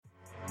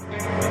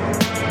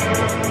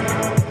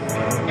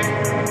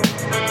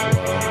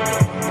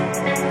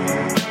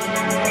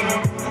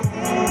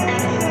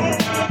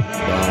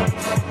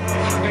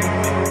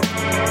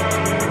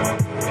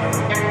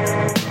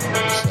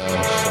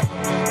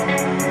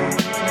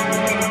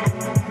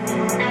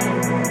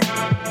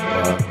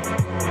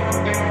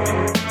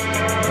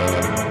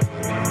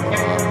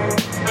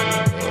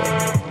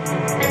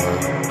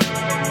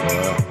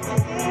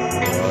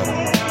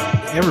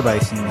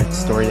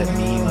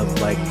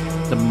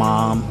the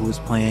mom who was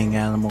playing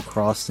Animal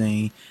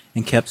Crossing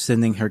and kept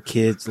sending her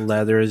kids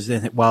letters,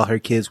 and while her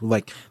kids were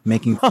like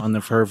making fun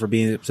of her for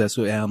being obsessed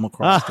with Animal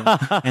Crossing.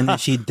 And then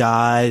she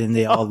died, and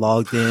they all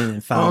logged in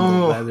and found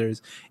the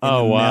letters in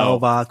the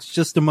mailbox.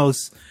 Just the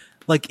most,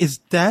 like, is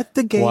that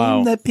the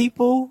game that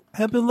people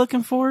have been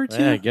looking forward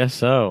to? Yeah, I guess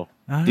so.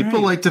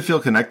 People like to feel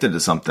connected to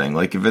something.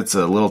 Like if it's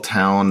a little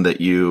town that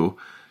you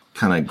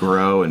kind of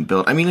grow and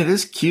build. I mean, it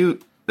is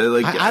cute.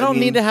 Like I don't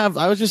need to have.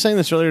 I was just saying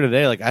this earlier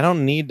today. Like, I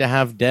don't need to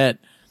have debt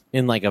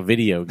in like a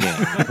video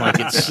game. Like,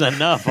 it's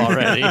enough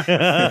already.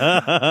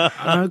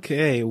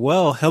 Okay.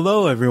 Well,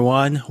 hello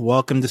everyone.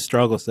 Welcome to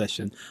Struggle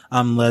Session.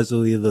 I'm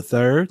Leslie the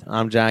Third.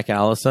 I'm Jack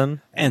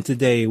Allison, and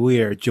today we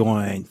are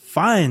joined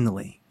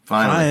finally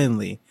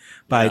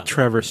by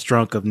Trevor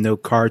Strunk of No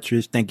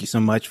Cartridge. Thank you so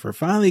much for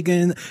finally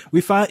getting.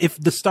 If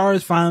the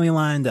stars finally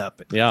lined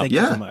up. Thank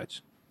you so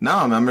much. No,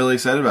 I'm really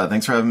excited about it.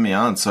 Thanks for having me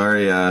on.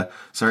 Sorry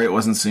it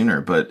wasn't sooner,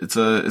 but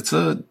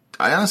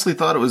I honestly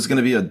thought it was going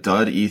to be a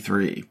dud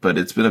E3, but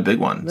it's been a big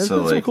one. There's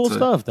been some cool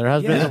stuff. There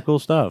has been some cool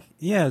stuff.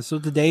 Yeah. So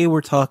today we're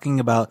talking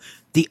about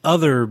the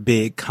other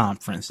big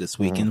conference this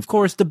week. And of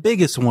course, the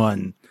biggest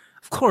one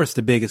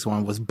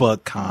was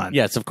BugCon.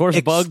 Yes, of course,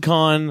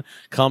 BugCon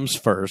comes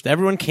first.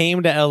 Everyone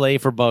came to LA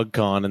for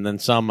BugCon, and then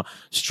some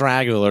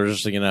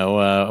stragglers, went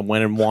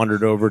and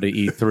wandered over to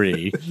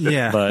E3.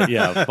 Yeah. But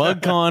yeah,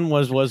 BugCon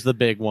was the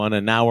big one,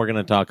 and now we're going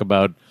to talk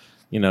about,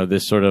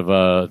 this sort of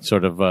up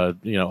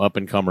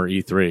and comer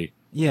E3.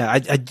 Yeah, I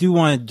do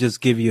want to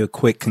just give you a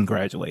quick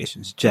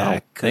congratulations,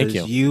 Jack. Thank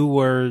you. You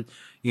were,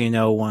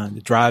 one of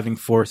the driving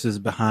forces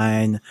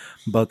behind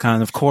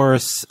BugCon. Of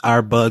course,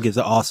 our bug is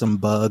an awesome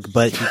bug,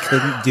 but he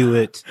couldn't do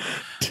it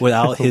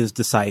without his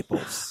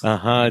disciples.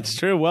 It's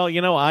true. Well,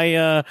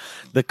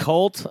 the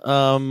cult,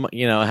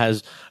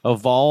 has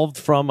evolved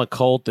from a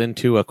cult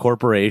into a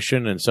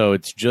corporation, and so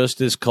it's just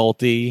as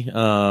culty.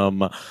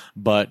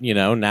 But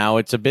now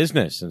it's a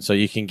business, and so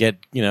you can get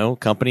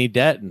company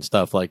debt and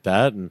stuff like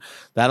that, and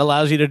that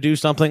allows you to do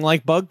something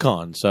like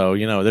BugCon. So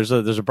there's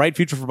a bright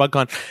future for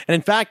BugCon, and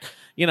in fact,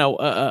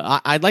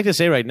 I'd like to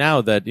say right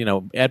now that,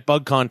 at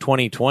BugCon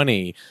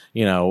 2020,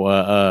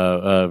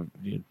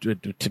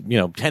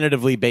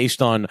 tentatively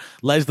based on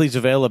Leslie's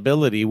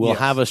availability, we'll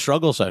have a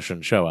struggle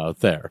session show out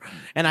there.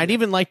 And I'd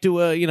even like to,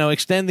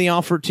 extend the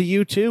offer to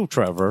you too,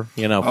 Trevor,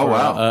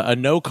 a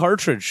no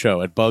cartridge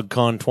show at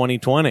BugCon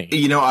 2020.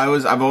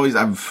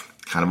 I've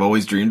kind of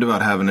always dreamed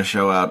about having a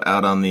show out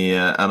on the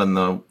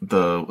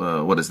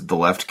what is it, the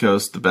left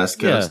coast, the best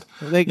coast,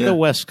 the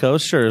west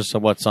coast, sure is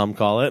what some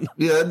call it.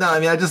 Yeah, no, I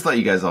mean, I just thought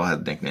you guys all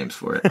had nicknames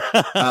for it.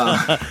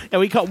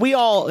 We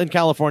all in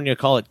California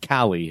call it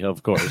Cali,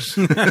 of course.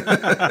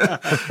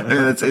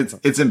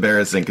 It's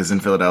embarrassing because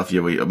in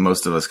Philadelphia,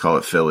 most of us call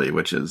it Philly,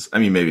 which is, I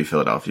mean, maybe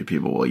Philadelphia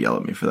people will yell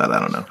at me for that. I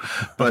don't know,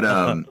 but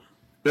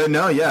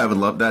no, yeah, I would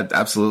love that.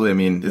 Absolutely. I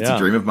mean, it's a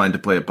dream of mine to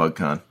play at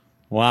BugCon.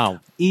 Wow.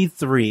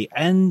 E3.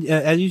 And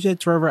as you said,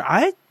 Trevor,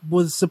 I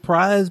was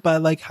surprised by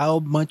like how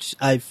much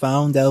I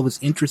found that I was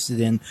interested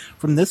in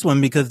from this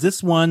one, because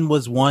this one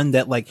was one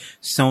that like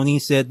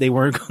Sony said they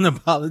weren't going to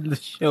bother to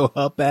show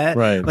up at.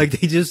 Right. Like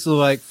they just were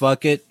like,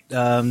 fuck it. We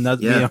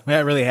don't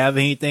really have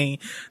anything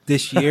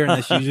this year, and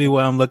that's usually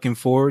what I'm looking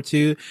forward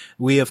to.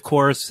 We of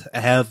course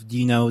have,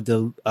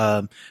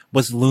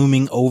 what's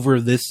looming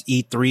over this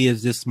E3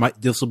 is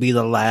this will be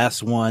the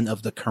last one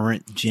of the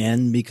current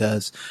gen,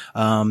 because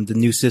the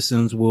new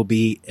systems will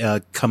be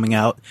coming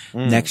out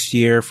next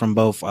year from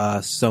both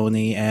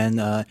Sony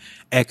and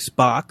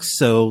Xbox.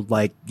 So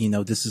like,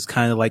 this is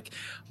kind of like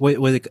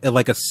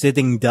like a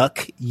sitting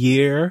duck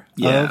year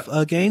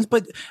of games.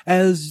 But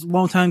as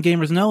longtime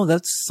gamers know,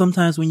 that's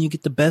sometimes when you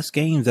get the best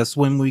games. That's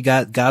when we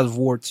got God of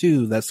War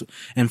 2.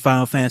 And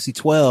Final Fantasy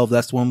 12.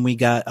 That's when we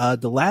got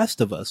The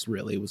Last of Us.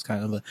 Really, it was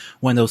kind of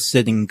one of those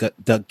sitting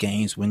duck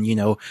games when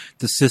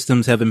the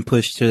systems have been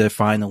pushed to their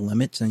final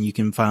limits, and you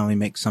can finally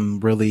make some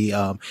really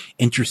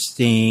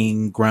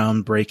interesting,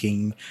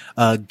 groundbreaking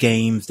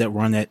games that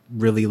run at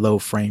really low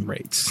frame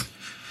rates.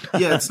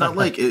 Yeah, it's not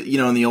like,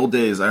 in the old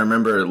days, I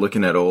remember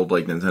looking at old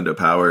like Nintendo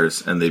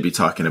Powers, and they'd be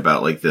talking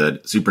about like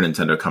the Super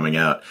Nintendo coming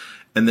out,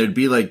 and there'd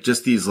be like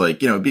just these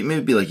like,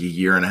 maybe like a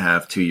year and a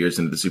half, 2 years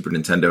into the Super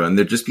Nintendo, and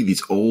there'd just be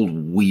these old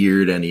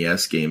weird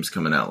NES games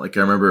coming out. Like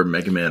I remember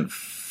Mega Man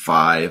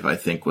 5, I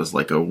think, was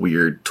like a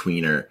weird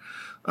tweener.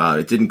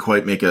 It didn't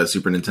quite make a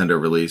Super Nintendo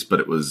release,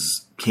 but it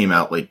came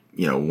out like,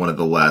 one of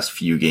the last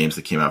few games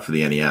that came out for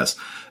the NES.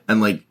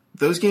 And like,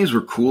 those games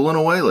were cool in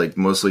a way, like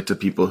mostly to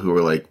people who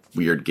are like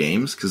weird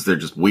games, because they're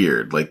just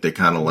weird. Like they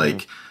kind of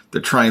like,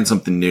 they're trying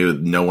something new.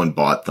 No one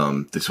bought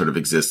them. They sort of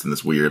exist in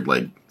this weird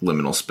like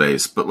liminal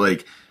space. But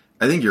like,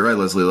 I think you're right,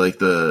 Leslie. Like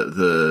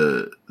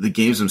the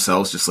games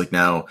themselves, just like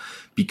now,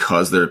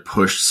 because they're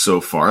pushed so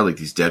far, like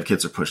these dev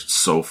kits are pushed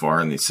so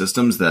far in these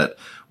systems that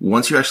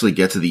once you actually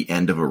get to the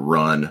end of a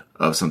run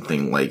of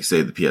something like,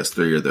 say, the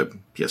PS3 or the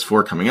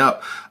PS4 coming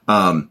up,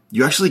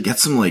 you actually get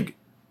some like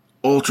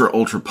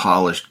ultra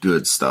polished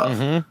good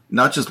stuff.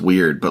 Not just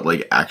weird, but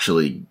like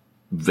actually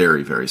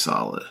very, very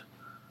solid.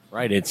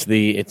 Right. It's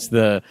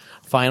the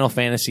Final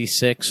Fantasy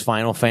VI,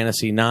 Final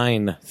Fantasy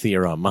IX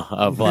theorem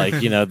of like,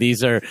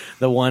 these are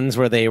the ones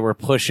where they were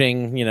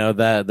pushing,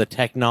 the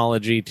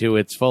technology to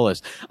its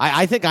fullest.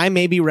 I think I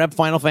maybe rep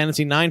Final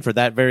Fantasy IX for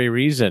that very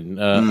reason.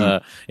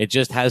 It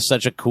just has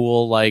such a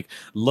cool like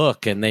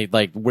look, and they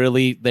like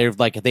really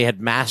they had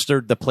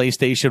mastered the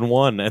PlayStation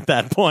 1 at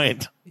that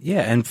point.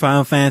 Yeah, and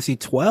Final Fantasy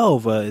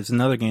 12 is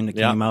another game that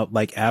came out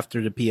like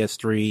after the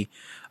PS3.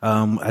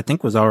 I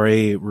think was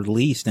already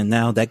released, and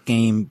now that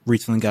game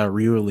recently got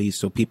re-released,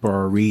 so people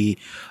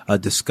are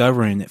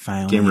discovering it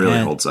finally. Game really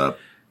holds up.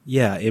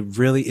 Yeah, it's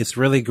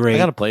really great. I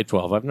gotta play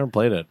 12. I've never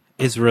played it.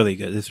 It's really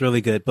good. It's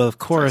really good. But of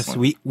course,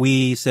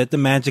 we said the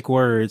magic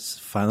words,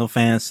 Final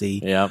Fantasy.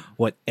 Yeah.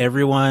 What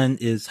everyone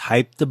is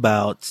hyped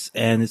about,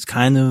 and it's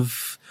kind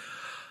of,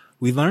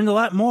 we learned a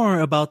lot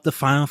more about the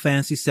Final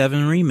Fantasy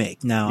VII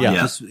remake. Now,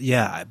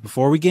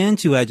 before we get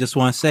into it, I just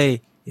want to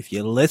say, if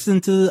you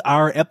listened to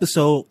our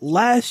episode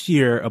last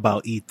year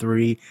about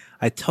E3,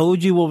 I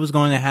told you what was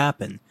going to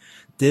happen.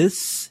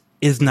 This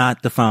is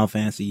not the Final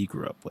Fantasy you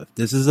grew up with.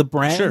 This is a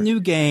brand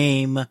new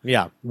game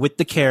with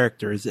the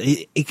characters.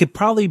 It could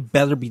probably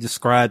better be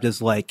described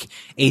as like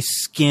a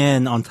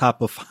skin on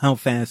top of Final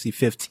Fantasy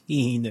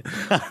 15.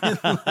 Final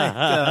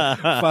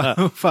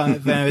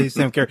Fantasy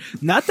 7 character.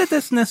 Not that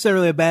that's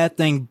necessarily a bad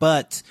thing,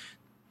 but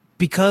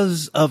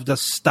because of the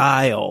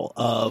style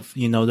of,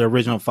 the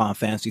original Final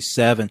Fantasy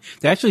VII.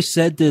 They actually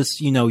said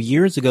this,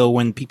 years ago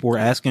when people were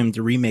asking them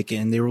to remake it,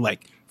 and they were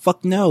like,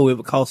 fuck no, it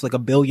would cost like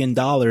 $1 billion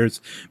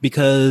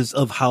because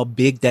of how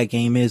big that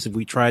game is. If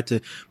we tried to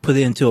put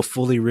it into a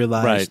fully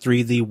realized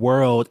 3D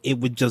world, it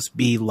would just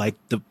be like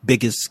the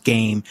biggest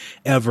game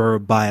ever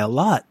by a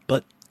lot.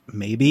 But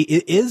maybe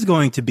it is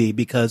going to be,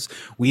 because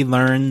we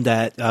learned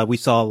that we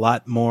saw a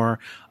lot more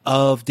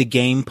of the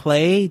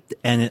gameplay,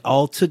 and it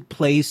all took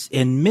place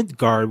in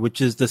Midgard, which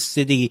is the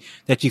city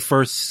that you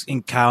first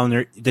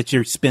encounter, that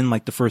you spend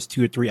like the first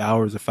 2 or 3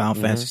 hours of Final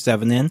Fantasy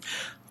VII in.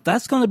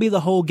 That's going to be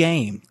the whole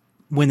game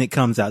when it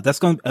comes out. That's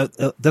going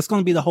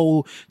to be the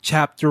whole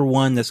chapter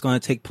 1 that's going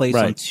to take place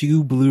on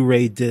 2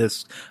 Blu-ray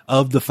discs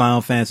of the Final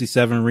Fantasy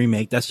VII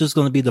remake. That's just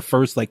going to be the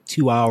first like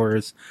 2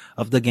 hours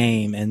of the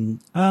game. And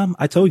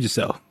I told you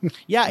so.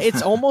 Yeah,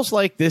 it's almost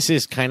like this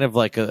is kind of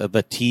like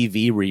the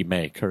TV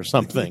remake or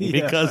something,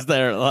 because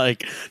they're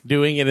like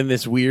doing it in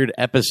this weird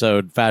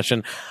episode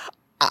fashion.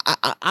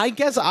 I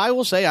guess I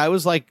will say I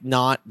was like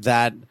not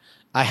that.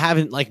 I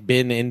haven't like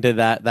been into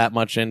that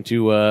much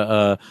into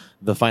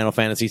the Final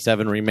Fantasy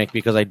VII remake,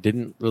 because I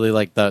didn't really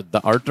like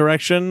the art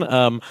direction.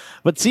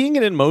 But seeing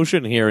it in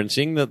motion here and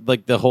seeing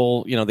the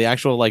whole, the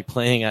actual like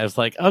playing, I was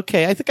like,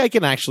 okay, I think I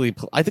can actually,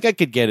 I think I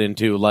could get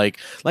into like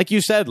you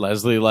said,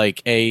 Leslie,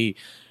 like a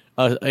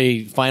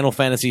Final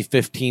Fantasy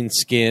 15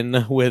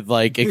 skin with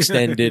like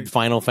extended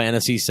Final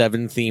Fantasy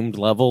 7 themed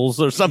levels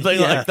or something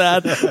like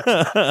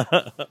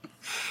that.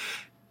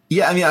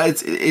 Yeah, I mean,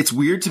 it's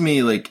weird to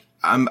me, like,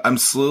 I'm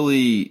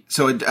slowly,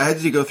 so I had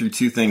to go through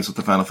 2 things with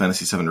the Final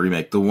Fantasy VII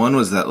remake. The one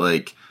was that,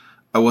 like,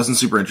 I wasn't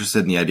super interested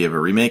in the idea of a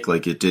remake.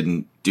 Like, it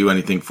didn't do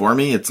anything for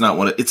me. It's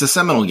a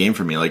seminal game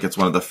for me. Like, it's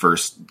one of the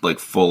first, like,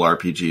 full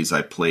RPGs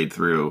I played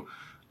through,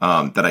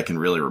 that I can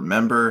really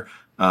remember.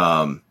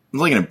 It's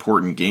like an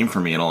important game for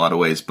me in a lot of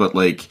ways, but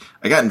like,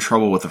 I got in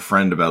trouble with a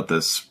friend about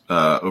this,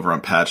 over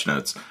on Patch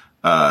Notes,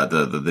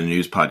 the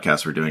news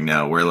podcast we're doing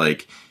now, where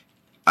like,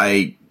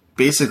 I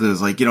basically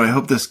was like, I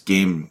hope this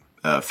game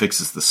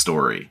fixes the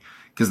story,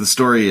 because the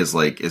story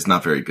is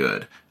not very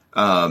good.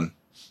 And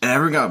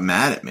everyone got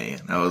mad at me.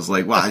 I was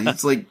like, wow,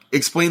 it's like,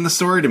 explain the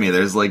story to me.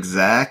 There's like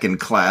Zack and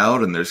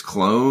Cloud, and there's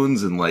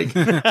clones, and like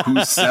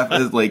who's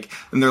Sephiroth, like,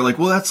 and they're like,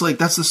 well, that's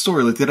the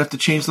story. Like, they'd have to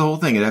change the whole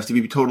thing. It'd have to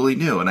be totally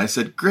new. And I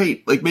said,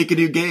 great, like, make a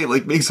new game,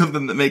 like, make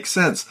something that makes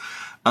sense.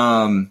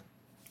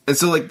 And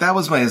so like, that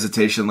was my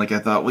hesitation. Like, I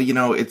thought,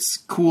 well, it's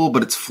cool,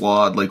 but it's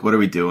flawed. Like, what are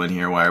we doing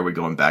here? Why are we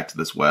going back to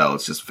this well?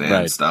 It's just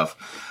fan stuff.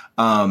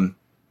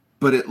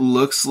 But it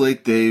looks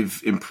like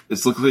they've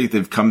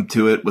come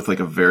to it with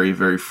like a very,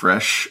 very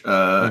fresh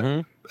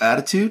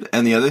attitude.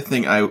 And the other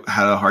thing I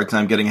had a hard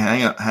time getting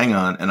hang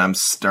on, and I'm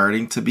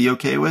starting to be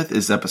okay with,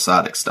 is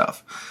episodic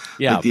stuff.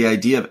 Yeah, like the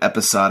idea of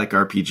episodic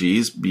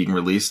RPGs being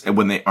released, and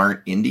when they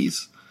aren't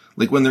indies.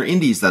 Like, when they're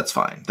indies, that's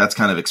fine. That's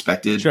kind of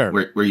expected. Sure.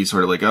 Where you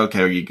sort of like,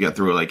 okay, you get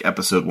through like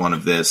episode 1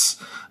 of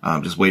this,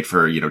 just wait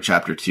for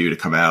chapter 2 to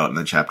come out, and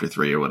then chapter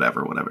 3 or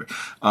whatever.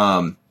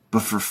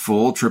 But for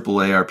full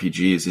AAA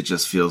RPGs, it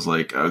just feels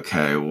like,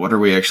 okay, what are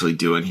we actually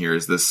doing here?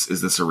 Is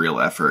this a real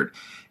effort?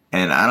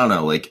 And I don't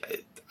know,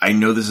 like, I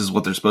know this is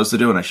what they're supposed to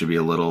do, and I should be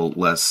a little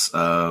less,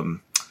 I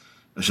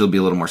should be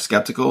a little more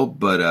skeptical,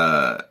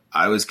 but,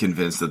 I was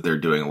convinced that they're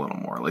doing a little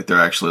more. Like, they're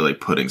actually like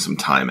putting some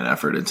time and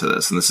effort into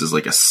this, and this is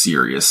like a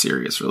serious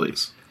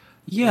release.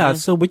 Yeah.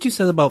 So what you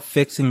said about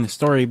fixing the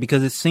story,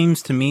 because it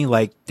seems to me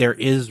like there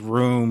is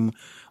room.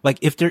 Like,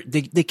 if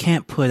they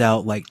can't put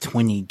out like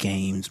 20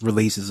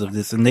 releases of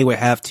this, and they would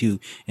have to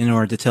in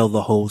order to tell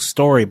the whole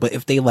story. But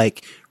if they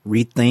like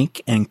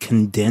rethink and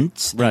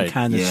condense Right. and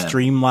kind of Yeah.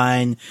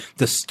 streamline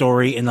the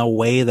story in a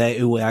way that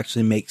it would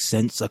actually make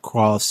sense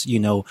across,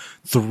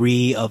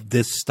 3 of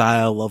this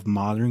style of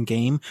modern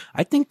game,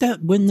 I think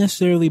that wouldn't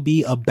necessarily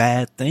be a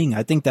bad thing.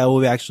 I think that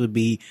would actually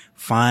be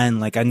fine.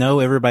 Like, I know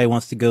everybody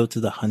wants to go to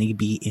the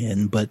Honeybee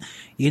Inn, but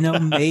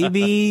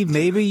maybe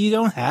you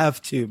don't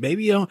have to.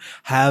 Maybe you don't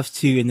have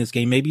to in this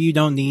game. Maybe you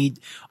don't need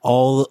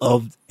all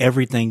of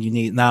everything you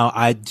need. Now,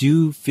 I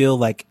do feel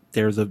like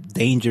there's a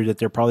danger that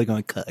they're probably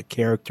going to cut a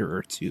character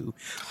or two.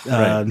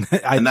 Right.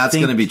 And that's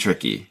going to be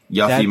tricky.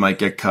 Yuffie that- might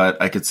get cut.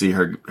 I could see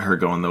her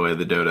going the way of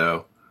the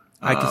dodo.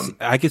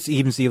 I could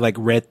even see like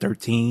Red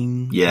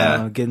 13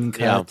 Yeah. getting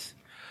Yeah. cut.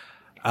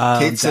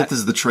 Kate Sith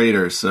is the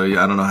traitor, so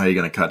I don't know how you're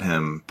going to cut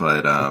him,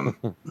 but I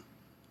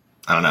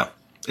don't know.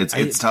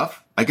 It's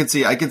tough. I could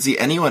see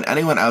anyone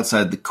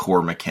outside the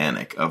core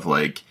mechanic of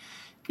like,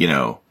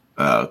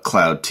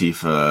 Cloud,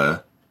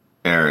 Tifa,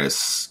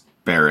 Eris,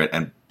 Barrett,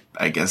 and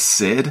I guess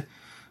Sid.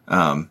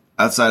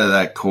 Outside of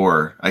that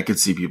core, I could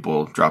see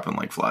people dropping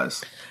like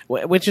flies.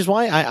 Which is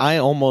why I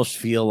almost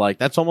feel like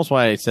that's almost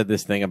why I said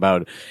this thing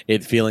about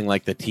it feeling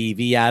like the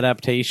TV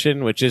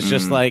adaptation, which is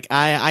just like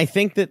I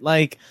think that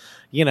like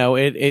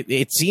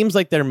it seems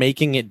like they're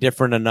making it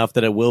different enough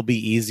that it will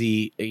be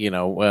easy,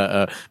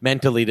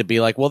 mentally to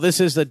be like, well, this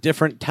is a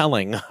different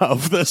telling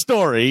of the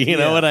story. You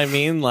know what I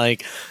mean?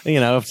 Like,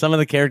 if some of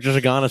the characters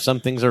are gone, if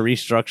some things are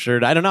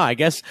restructured, I don't know. I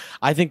guess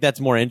I think that's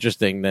more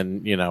interesting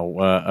than,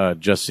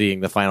 just seeing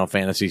the Final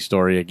Fantasy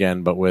story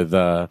again, but with,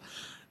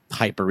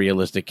 hyper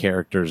realistic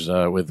characters,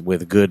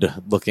 with good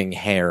looking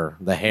hair,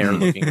 the hair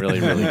looking really,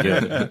 really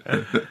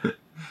good.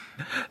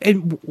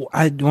 And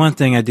one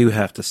thing I do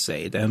have to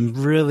say that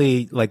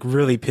really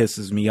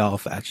pisses me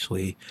off,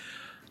 actually,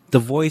 the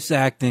voice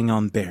acting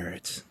on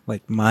Barrett.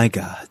 Like, my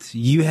God,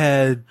 you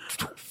had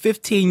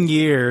 15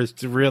 years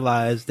to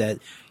realize that,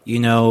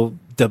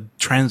 the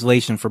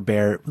translation for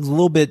Barrett was a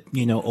little bit,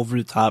 over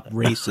the top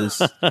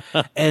racist.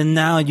 And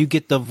now you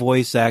get the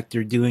voice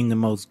actor doing the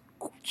most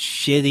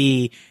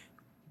shitty,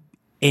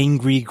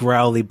 angry,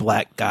 growly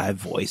black guy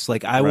voice.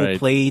 Like, I will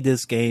play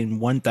this game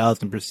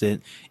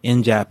 1000%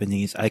 in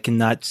Japanese. I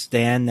cannot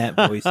stand that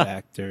voice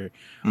actor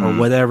or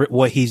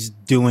what he's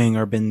doing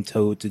or been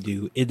told to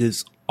do. It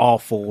is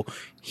awful.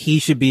 He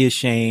should be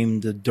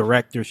ashamed. The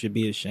director should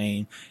be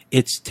ashamed.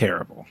 It's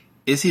terrible.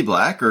 Is he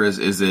black or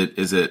is it,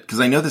 because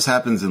I know this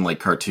happens in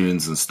like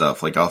cartoons and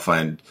stuff. Like, I'll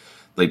find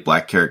like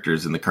black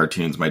characters in the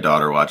cartoons my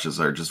daughter watches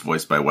are just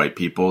voiced by white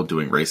people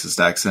doing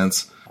racist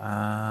accents.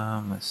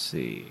 Let's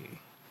see.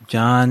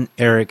 John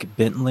Eric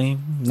Bentley,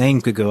 name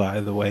could go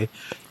either way,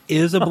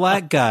 is a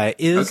black guy.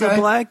 A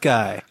black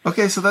guy.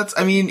 Okay, so that's,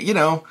 in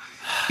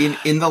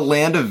the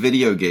land of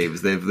video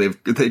games,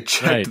 they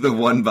checked the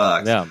one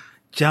box. Yeah.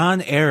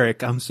 John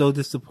Eric, I'm so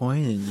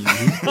disappointed in you.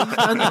 He's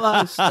done a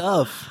lot of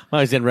stuff. Oh,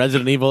 he's in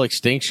Resident Evil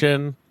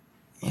Extinction.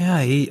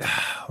 Yeah,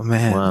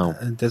 Wow.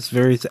 That's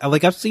very,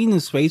 like, I've seen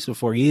his face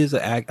before. He is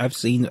I've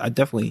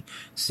definitely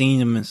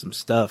seen him in some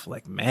stuff.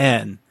 Like,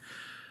 man.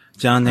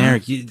 John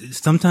Eric,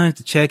 sometimes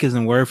the check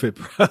isn't worth it,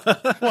 bro.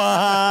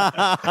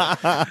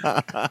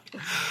 I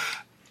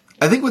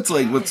think what's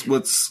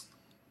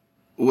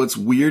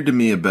weird to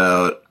me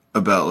about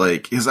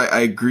like, because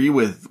I agree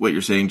with what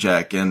you're saying,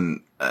 Jack,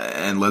 and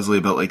Leslie,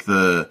 about like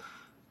the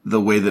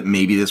way that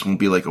maybe this won't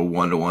be like a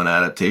 1-to-1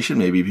 adaptation.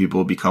 Maybe people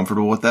will be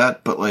comfortable with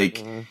that, but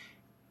like,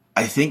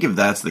 I think if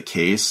that's the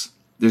case,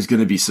 there's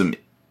going to be some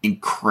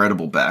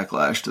incredible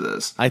backlash to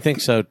this. I think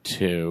so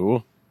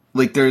too.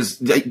 Like,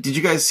 did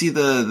you guys see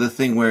the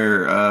thing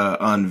where,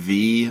 on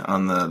the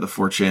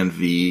 4chan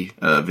V,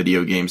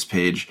 video games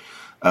page,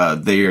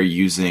 they are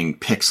using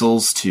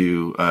pixels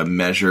to,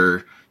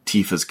 measure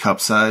Tifa's cup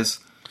size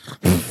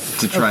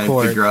to try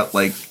and figure out,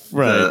 like,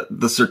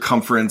 the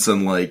circumference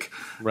and, like,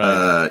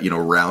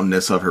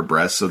 roundness of her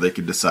breast so they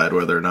could decide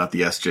whether or not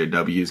the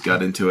SJWs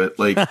got into it.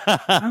 Like,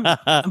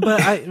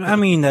 but I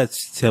mean,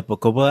 that's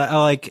typical, but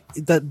I like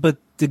that, but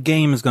the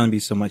game is going to be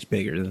so much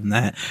bigger than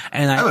that.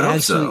 And I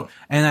hope so.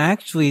 And I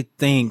actually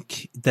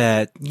think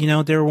that,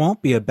 there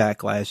won't be a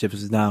backlash if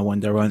it's not a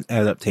 1-to-1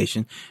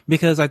 adaptation,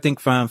 because I think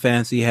Final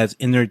Fantasy has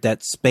entered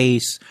that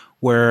space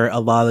where a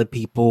lot of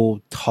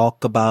people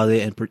talk about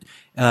it and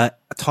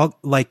talk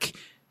like,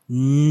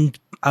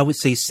 I would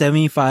say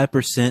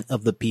 75%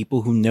 of the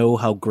people who know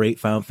how great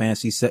Final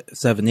Fantasy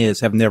VII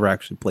is have never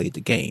actually played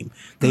the game.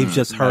 They've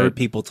just heard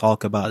people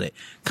talk about it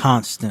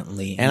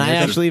constantly. And I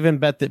actually even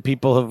bet that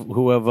people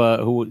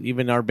who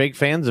even are big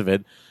fans of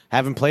it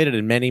haven't played it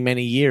in many,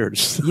 many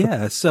years.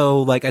 Yeah.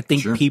 So like, I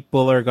think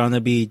people are going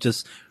to be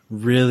just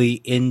really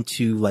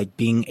into like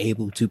being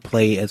able to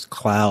play as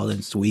Cloud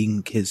and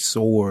swing his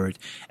sword.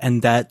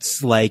 And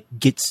that's like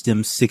gets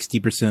them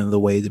 60% of the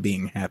way to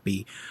being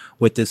happy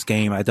with this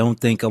game. I don't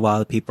think a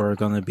lot of people are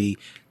going to be,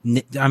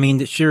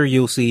 sure,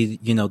 you'll see,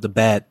 the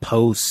bad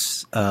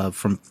posts,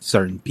 from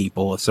certain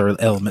people, certain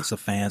elements of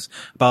fans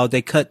about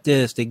they cut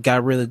this, they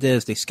got rid of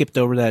this, they skipped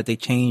over that, they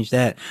changed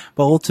that.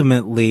 But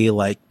ultimately,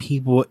 like,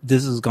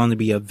 this is going to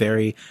be a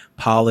very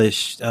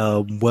polished,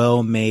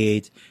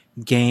 well-made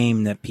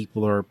game that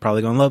people are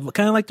probably going to love.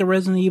 Kind of like the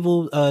Resident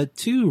Evil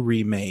 2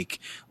 remake,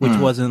 which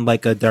wasn't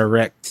like a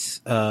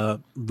direct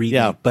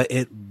remake, but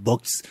it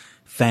looks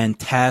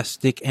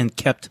fantastic and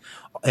kept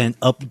and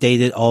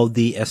updated all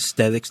the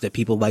aesthetics that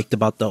people liked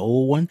about the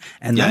old one,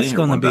 and that's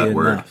going to be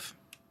enough.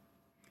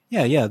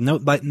 Yeah.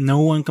 No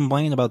one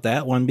complained about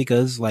that one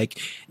because like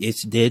it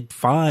did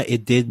fine.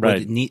 It did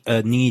what it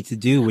needed to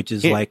do, which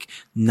is like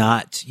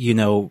not,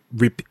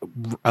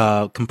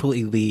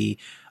 completely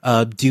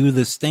do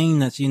this thing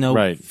that's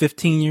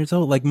 15 years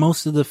old. Like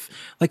most of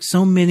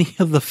so many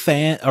of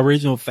the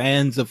original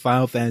fans of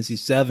Final Fantasy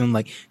VII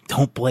like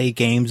don't play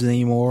games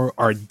anymore,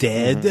 are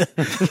dead.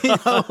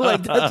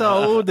 Like that's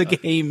how old the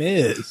game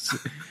is.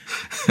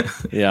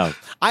 Yeah,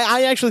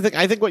 I actually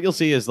think what you'll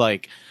see is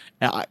like.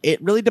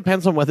 It really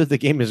depends on whether the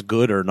game is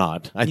good or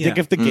not. I think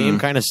if the game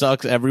kind of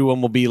sucks,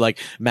 everyone will be like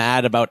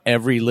mad about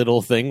every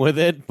little thing with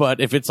it.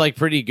 But if it's like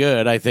pretty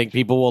good, I think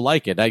people will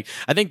like it. I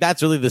think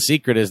that's really the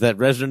secret, is that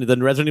the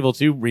Resident Evil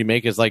 2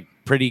 remake is like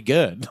pretty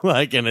good,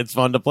 like, and it's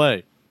fun to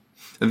play.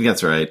 I think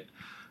that's right.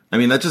 I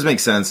mean, that just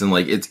makes sense. And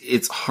like,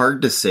 it's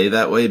hard to say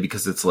that way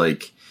because it's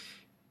like,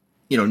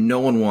 no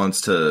one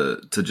wants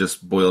to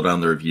just boil down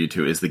the review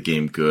to, is the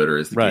game good or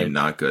is the game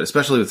not good?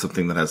 Especially with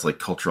something that has like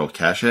cultural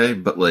cachet,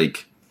 but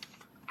like,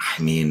 I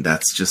mean,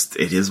 that's just,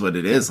 it is what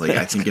it is. Like,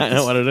 I think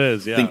it's what it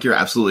is. Yeah. I think you're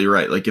absolutely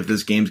right. Like, if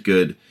this game's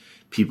good,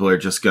 people are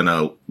just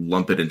gonna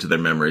lump it into their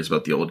memories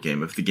about the old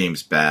game. If the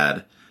game's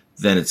bad,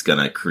 then it's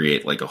gonna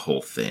create like a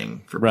whole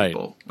thing for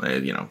people.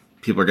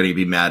 People are gonna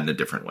be mad in a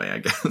different way, I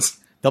guess.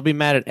 They'll be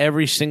mad at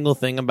every single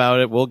thing about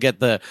it. We'll get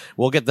the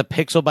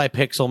pixel by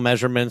pixel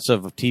measurements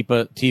of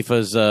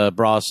Tifa's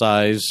bra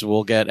size.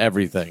 We'll get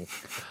everything.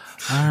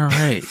 All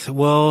right.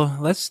 Well,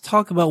 let's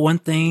talk about one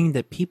thing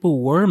that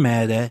people were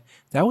mad at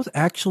that I was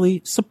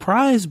actually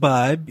surprised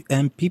by,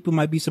 and people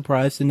might be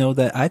surprised to know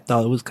that I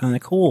thought it was kind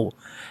of cool.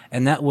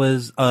 And that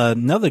was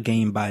another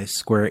game by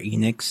Square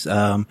Enix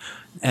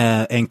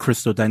and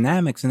Crystal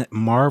Dynamics, and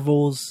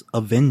Marvel's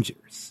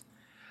Avengers.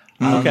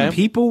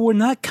 People were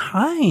not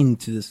kind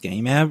to this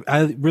game.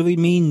 I really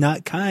mean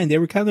not kind. They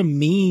were kind of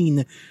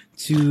mean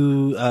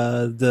to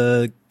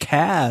the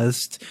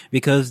cast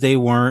because they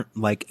weren't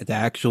like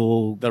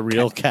the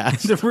real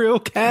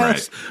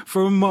cast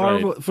from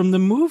Marvel from the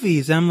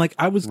movies. And I'm like,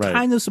 I was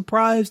kind of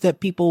surprised that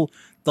people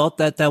thought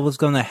that was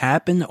going to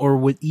happen or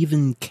would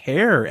even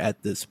care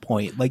at this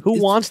point. Like,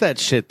 who wants that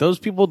shit? Those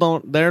people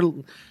don't.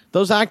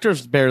 Those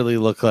actors barely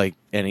look like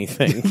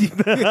anything.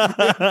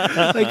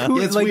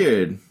 It's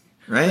weird,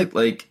 right?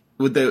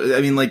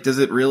 Does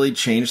it really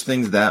change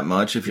things that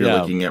much if you're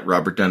looking at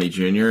Robert Downey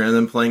Jr. and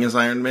then playing as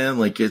Iron Man?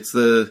 Like,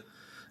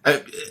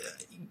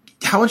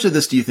 how much of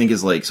this do you think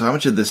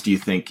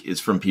is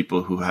from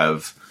people who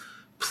have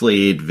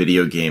played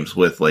video games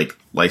with like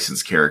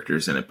licensed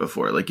characters in it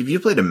before? Like, if you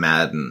played a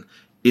Madden,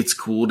 it's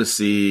cool to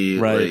see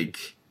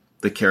like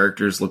the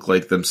characters look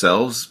like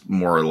themselves,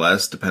 more or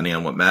less, depending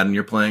on what Madden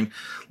you're playing.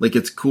 Like,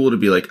 it's cool to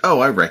be like, oh,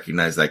 I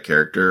recognize that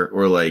character.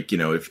 Or like,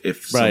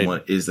 if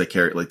someone is the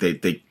character, like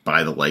they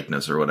buy the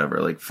likeness or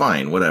whatever, like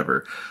fine,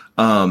 whatever.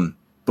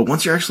 But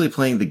once you're actually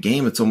playing the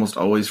game, it's almost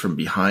always from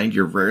behind.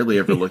 You're rarely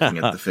ever looking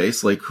at the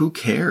face. Like, who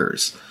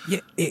cares?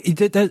 Yeah,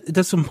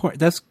 that's important.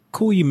 That's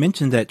cool you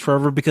mentioned that,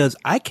 Trevor, because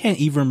I can't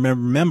even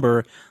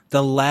remember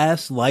the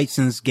last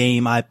licensed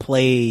game I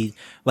played,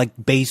 like,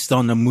 based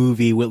on the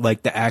movie with,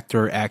 like, the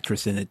actor or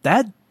actress in it.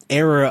 That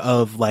era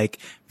of, like,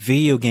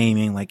 video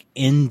gaming, like,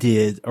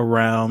 ended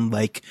around,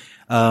 like,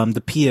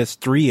 the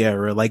PS3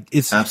 era. Like,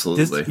 it's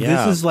absolutely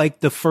this is like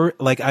the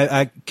first, like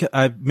I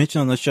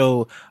mentioned on the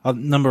show a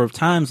number of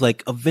times,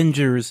 like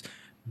Avengers,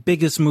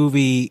 biggest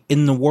movie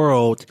in the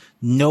world,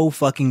 no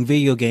fucking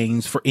video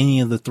games for any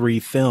of the three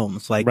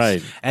films. Like,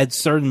 at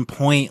certain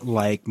point,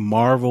 like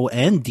Marvel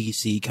and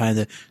DC kind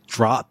of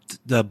dropped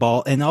the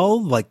ball, and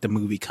all like the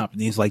movie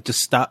companies like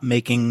just stopped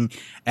making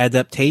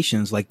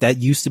adaptations. Like, that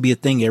used to be a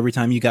thing. Every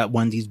time you got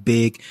one of these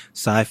big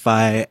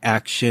sci-fi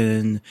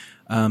action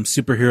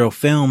superhero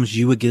films,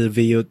 you would get a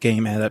video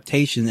game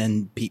adaptation,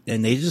 and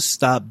they just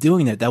stopped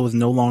doing that. That was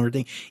no longer a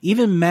thing.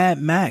 Even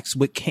Mad Max,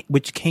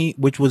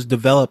 which was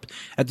developed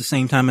at the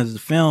same time as the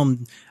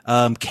film,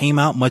 came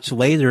out much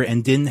later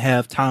and didn't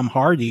have Tom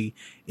Hardy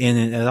in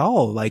it at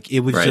all. Like,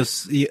 it was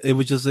just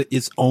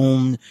its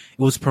own. It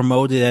was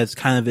promoted as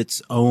kind of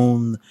its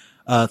own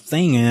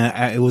thing,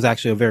 and it was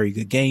actually a very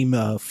good game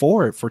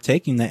for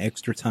taking that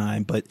extra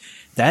time. But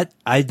that,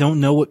 I don't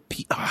know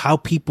how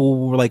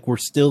people were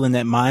still in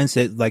that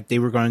mindset, like they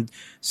were going to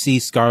see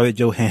Scarlett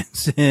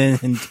Johansson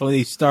and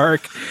Tony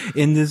Stark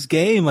in this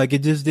game. Like,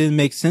 it just didn't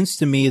make sense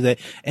to me that,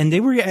 and they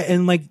were,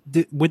 and like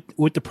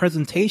with the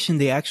presentation,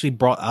 they actually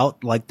brought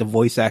out like the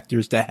voice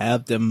actors to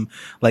have them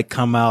like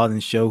come out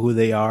and show who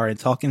they are and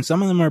talk. And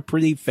some of them are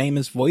pretty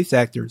famous voice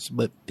actors,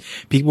 but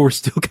people were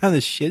still kind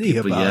of shitty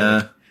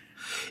about it.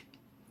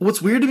 What's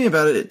weird to me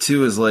about it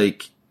too is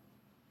like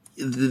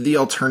the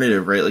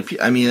alternative, right? Like,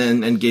 I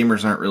mean, and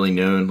gamers aren't really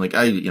known. Like,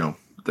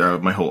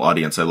 my whole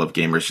audience, I love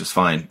gamers just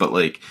fine, but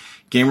like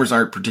gamers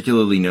aren't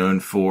particularly known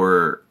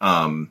for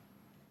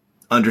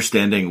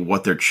understanding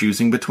what they're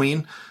choosing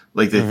between.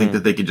 Like they think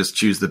that they could just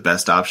choose the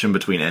best option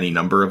between any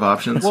number of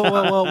options.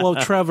 Well,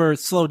 Trevor,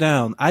 slow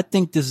down. I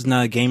think this is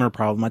not a gamer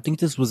problem. I think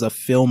this was a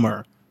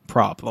filmer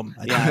problem.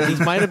 Yeah, this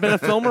might have been a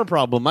filmer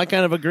problem. I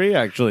kind of agree,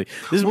 actually.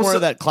 This is more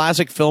of that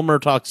classic filmer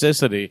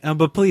toxicity.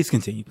 But please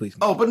continue, please.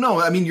 Oh, but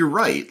no, I mean, you're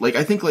right. Like,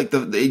 I think like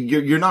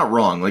you're not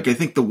wrong. Like, I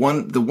think the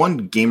one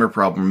gamer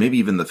problem, maybe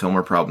even the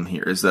filmer problem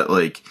here is that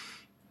like,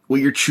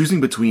 what you're choosing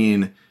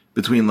between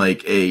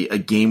like a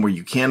game where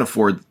you can't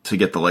afford to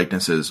get the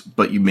likenesses,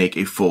 but you make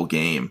a full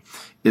game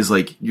is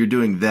like, you're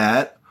doing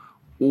that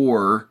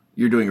or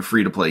you're doing a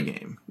free to play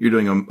game. You're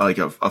doing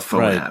a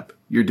phone app.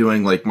 You're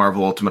doing like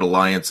Marvel Ultimate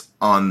Alliance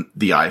on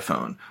the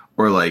iPhone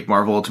or like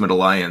Marvel Ultimate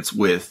Alliance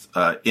with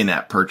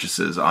in-app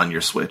purchases on your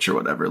Switch or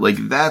whatever. Like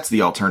that's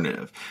the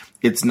alternative.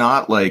 It's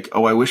not like,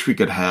 oh, I wish we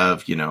could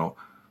have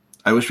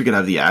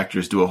the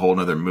actors do a whole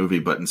nother movie,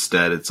 but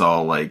instead it's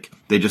all like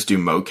they just do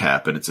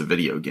mocap and it's a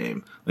video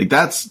game. Like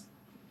that's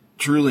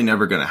truly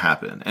never going to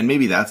happen. And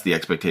maybe that's the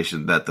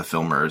expectation that the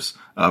filmers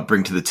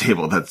bring to the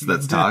table.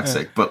 That's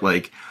toxic. But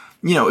like,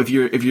 you know, if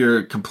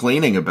you're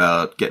complaining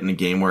about getting a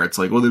game where it's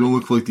like, well, they don't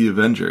look like the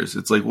Avengers.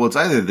 It's like, well, it's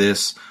either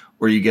this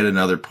or you get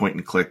another point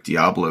and click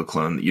Diablo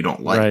clone that you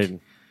don't like. Right.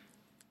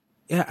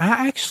 Yeah,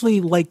 I actually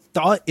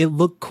thought it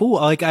looked cool.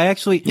 Like me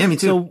too.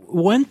 So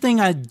one thing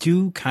I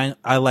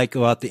like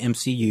about the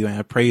MCU and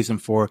I praise them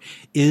for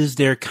is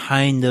their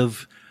kind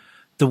of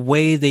the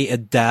way they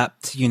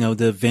adapt, you know,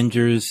 the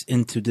Avengers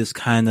into this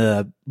kind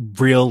of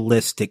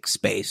realistic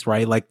space,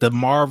 right? Like the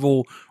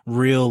Marvel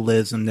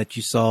realism that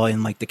you saw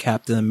in like the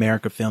Captain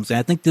America films. And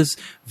I think this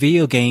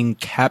video game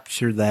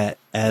captured that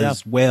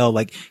as well,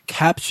 like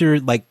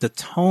captured like the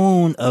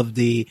tone of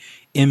the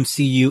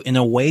MCU in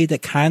a way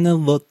that kind of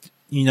looked,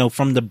 you know,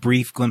 from the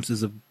brief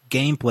glimpses of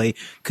gameplay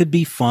could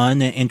be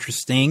fun and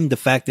interesting. The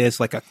fact that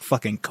it's like a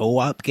fucking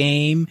co-op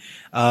game,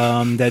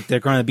 that they're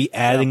going to be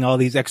adding all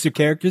these extra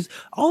characters.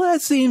 All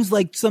that seems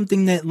like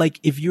something that like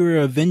if you're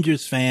an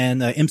Avengers fan,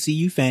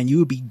 MCU fan, you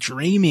would be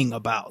dreaming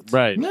about.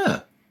 Right.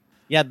 Yeah.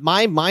 Yeah,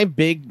 my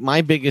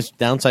biggest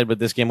downside with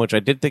this game, which I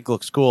did think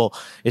looks cool,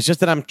 is just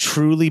that I'm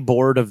truly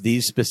bored of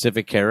these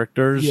specific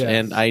characters,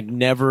 and I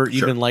never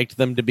even liked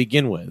them to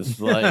begin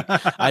with. Like,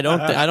 I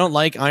don't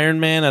like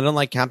Iron Man, I don't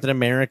like Captain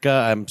America.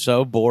 I'm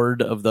so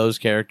bored of those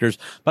characters.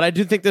 But I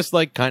do think this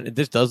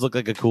this does look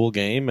like a cool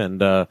game,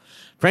 and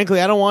frankly,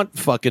 I don't want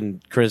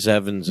fucking Chris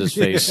Evans'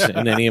 face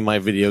in any of my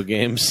video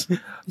games.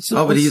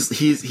 But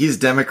he's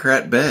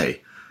Democrat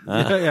Bay.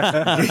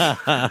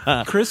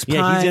 Chris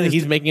Pine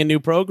he's making a new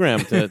program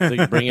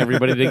to bring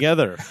everybody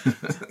together.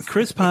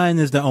 Chris Pine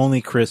is the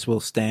only Chris will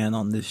stand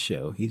on this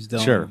show. He's the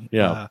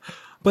only,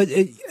 but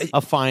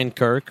a fine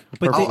Kirk.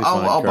 But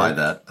I'll buy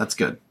that. That's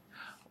good.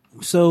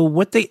 So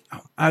what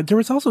there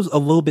was also a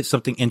little bit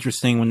something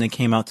interesting when they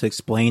came out to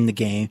explain the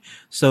game.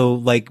 So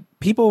like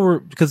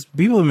because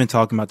people have been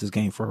talking about this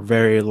game for a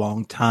very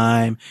long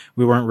time.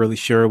 We weren't really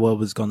sure what it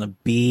was going to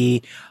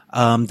be.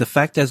 The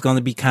fact that it's going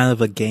to be kind of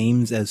a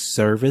games as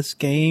service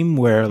game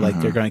where like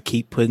they're going to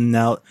keep putting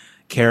out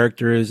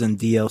characters and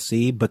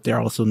DLC, but they're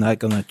also not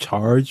going to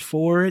charge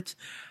for it.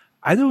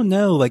 I don't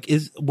know. Like,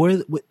 is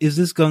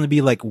this going to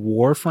be like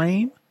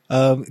Warframe?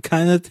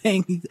 Kind of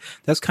thing.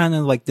 That's kind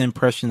of like the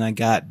impression I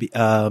got,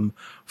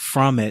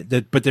 from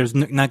it. But there's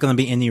not going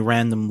to be any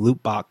random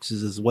loot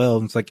boxes as well.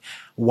 And it's like,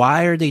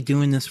 why are they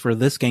doing this for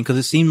this game? Cause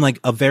it seemed like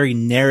a very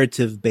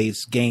narrative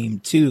based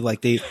game too.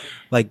 Like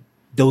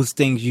those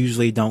things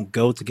usually don't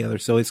go together.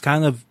 So it's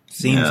kind of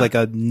seems like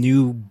a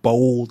new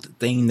bold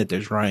thing that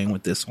they're trying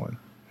with this one.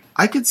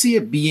 I could see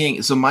it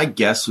being, so my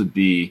guess would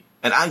be,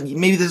 and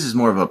maybe this is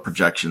more of a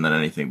projection than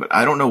anything, but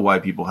I don't know why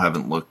people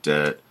haven't looked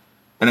at,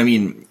 and I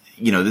mean,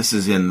 you know, this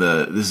is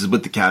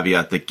with the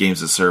caveat that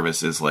games as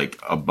service is like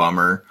a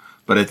bummer,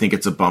 but I think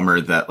it's a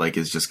bummer that like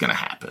is just going to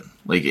happen.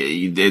 Like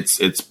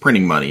it's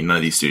printing money. None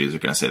of these studios are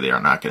going to say they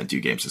are not going to do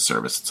games as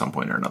service at some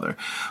point or another.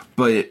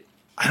 But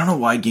I don't know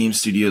why game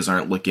studios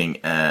aren't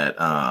looking at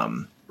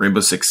Rainbow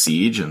Six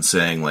Siege and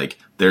saying like,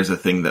 there's a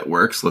thing that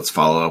works. Let's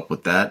follow up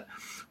with that.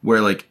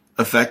 Where like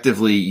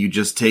effectively you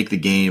just take the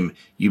game,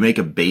 you make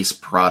a base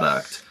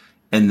product,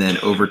 and then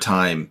over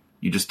time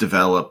you just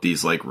develop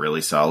these like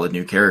really solid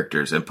new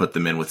characters and put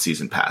them in with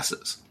season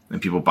passes.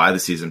 And people buy the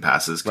season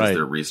passes because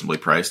they're reasonably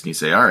priced. And you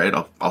say, all right,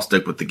 I'll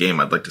stick with the game.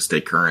 I'd like to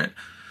stay current.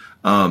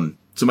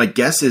 So my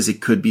guess is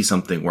it could be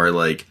something where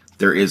like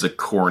there is a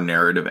core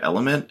narrative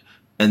element,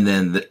 and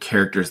then the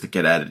characters that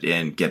get added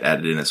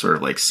in as sort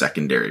of like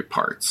secondary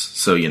parts.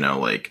 So, you know,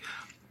 like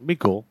be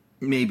cool.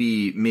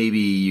 Maybe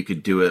you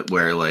could do it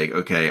where like,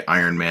 okay,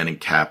 Iron Man and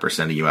Cap are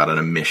sending you out on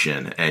a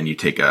mission and you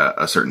take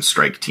a certain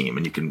strike team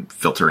and you can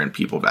filter in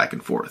people back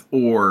and forth.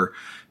 Or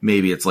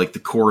maybe it's like the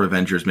core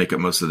Avengers make up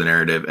most of the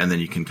narrative and then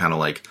you can kind of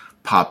like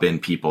pop in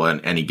people in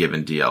any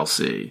given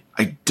DLC.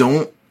 I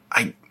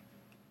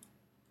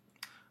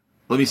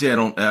want to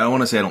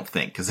say I don't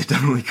think, because it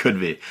definitely could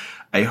be.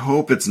 I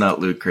hope it's not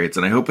loot crates,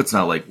 and I hope it's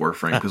not like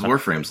Warframe, because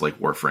Warframe's like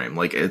Warframe.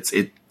 Like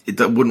it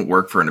wouldn't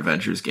work for an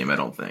Avengers game, I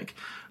don't think.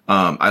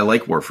 I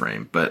like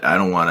Warframe, but I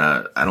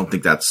don't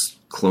think that's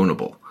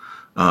clonable.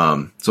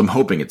 So I'm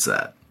hoping it's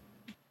that.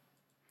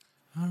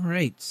 All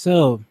right.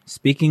 So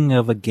speaking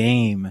of a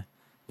game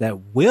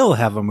that will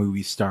have a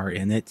movie star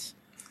in it,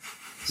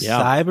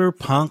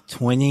 Cyberpunk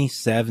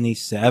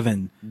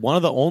 2077. One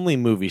of the only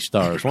movie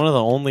stars. One of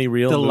the only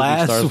real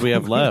movie stars we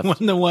have left. One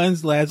of the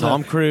ones last.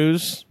 Tom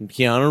Cruise,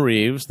 Keanu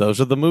Reeves. Those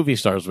are the movie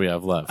stars we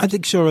have left. I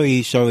think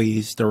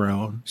Charlize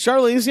Theron.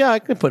 Charlize, yeah, I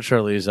could put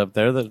Charlize up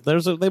there.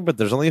 But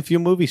there's only a few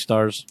movie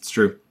stars. It's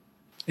true.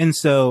 And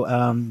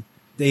so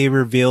they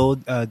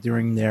revealed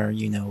during their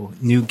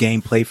new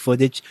gameplay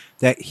footage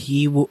that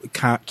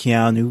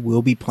Keanu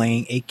will be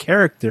playing a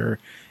character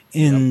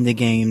in the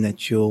game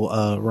that you'll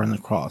run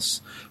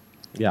across.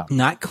 Yeah.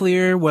 Not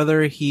clear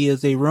whether he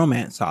is a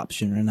romance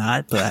option or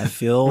not, but I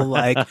feel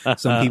like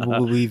some people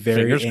will be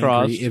very Fingers angry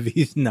crossed. if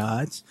he's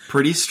not.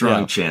 Pretty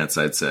strong chance,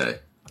 I'd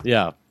say.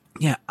 Yeah.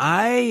 Yeah,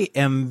 I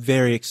am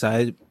very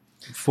excited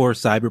for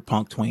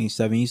Cyberpunk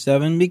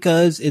 2077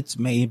 because it's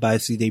made by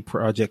CD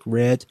Projekt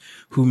Red,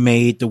 who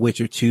made The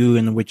Witcher 2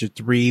 and The Witcher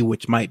 3,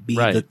 which might be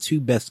the two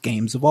best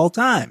games of all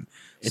time.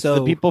 It's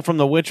the people from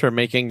The Witcher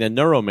making the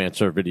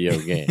Neuromancer video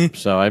game.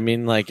 So, I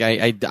mean, like,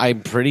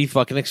 I'm pretty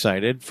fucking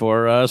excited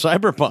for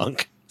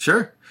Cyberpunk.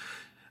 Sure.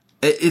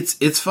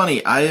 It's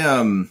funny.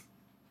 I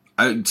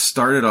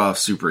started off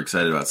super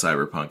excited about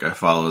Cyberpunk. I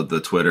followed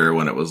the Twitter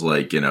when it was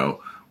like,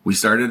 we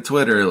started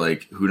Twitter,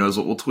 like, who knows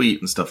what we'll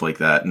tweet and stuff like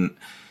that. And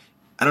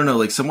I don't know,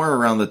 like, somewhere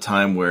around the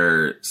time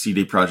where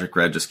CD Projekt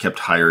Red just kept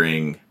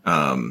hiring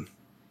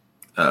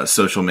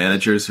social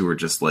managers who were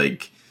just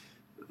like,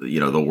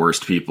 the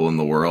worst people in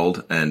the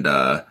world, and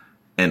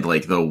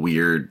like the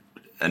weird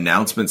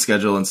announcement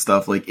schedule and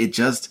stuff. Like,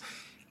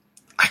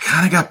 I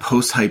kind of got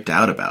post hyped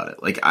out about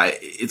it. Like,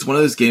 it's one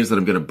of those games that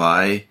I'm going to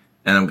buy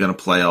and I'm going to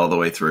play all the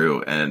way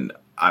through, and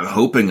I'm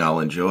hoping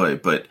I'll enjoy,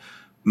 but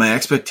my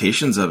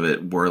expectations of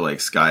it were like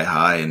sky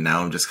high. And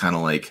now I'm just kind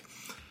of like,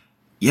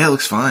 yeah, it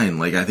looks fine.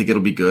 Like, I think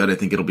it'll be good. I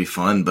think it'll be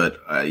fun. But,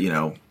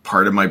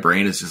 part of my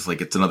brain is just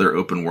like, it's another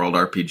open world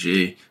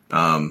RPG,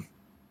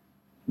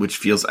 which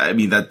feels, I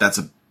mean, that's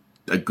a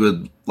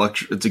good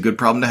luxury. It's a good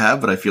problem to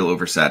have, but I feel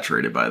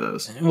oversaturated by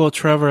those. Well,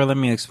 Trevor, let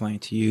me explain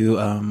to you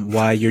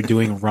why you're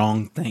doing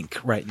wrong think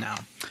right now.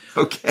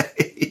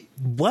 Okay.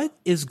 What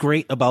is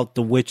great about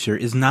The Witcher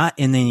is not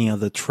in any of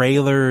the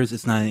trailers.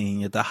 It's not in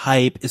any of the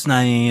hype. It's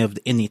not in any of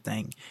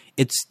anything.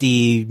 It's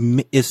the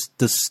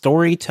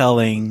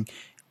storytelling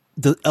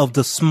of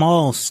the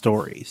small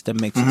stories that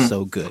makes it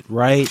so good,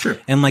 right? Sure.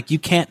 And like, you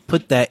can't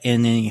put that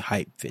in any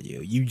hype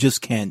video. You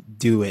just can't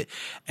do it.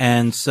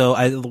 And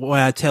so when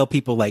I tell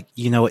people like,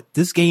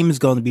 this game is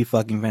going to be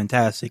fucking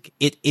fantastic,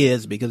 it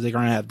is, because they're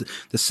going to have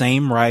the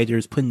same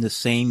writers putting the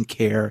same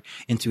care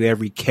into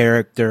every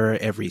character,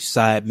 every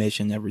side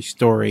mission, every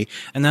story.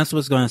 And that's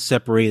what's going to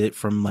separate it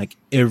from like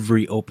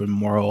every open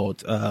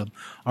world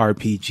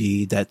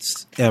RPG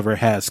that's ever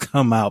has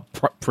come out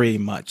pretty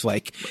much.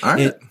 Like,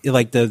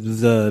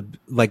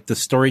 the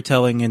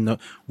storytelling in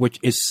which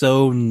is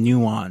so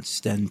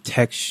nuanced and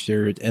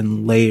textured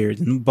and layered,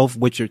 and both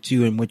Witcher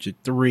 2 and Witcher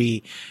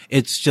 3,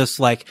 it's just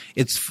like,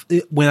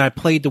 when I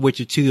played The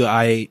Witcher 2,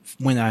 I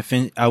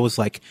was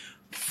like,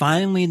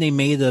 finally they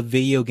made a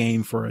video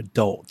game for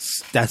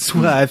adults. That's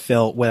what I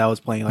felt when I was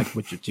playing like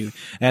Witcher 2.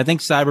 And I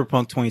think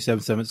Cyberpunk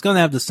 2077 is going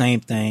to have the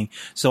same thing.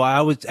 So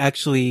I would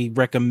actually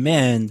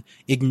recommend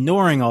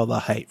ignoring all the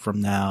hype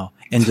from now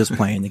and just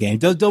playing the game.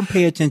 Don't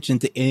pay attention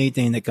to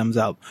anything that comes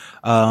out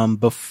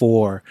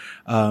before,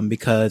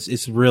 because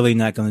it's really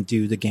not going to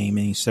do the game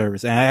any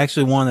service. And I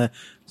actually want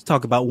to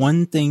talk about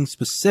one thing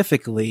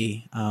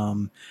specifically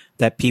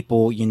that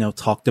people,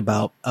 talked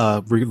about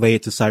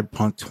related to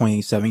Cyberpunk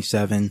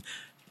 2077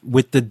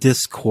 with the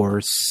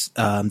discourse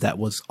that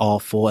was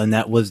awful, and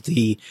that was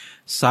the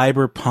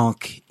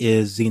Cyberpunk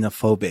is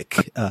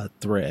xenophobic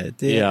thread.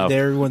 Did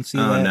everyone see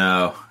that? Oh,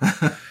 no.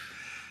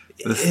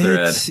 This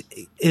thread.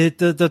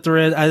 The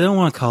thread, I don't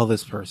want to call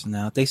this person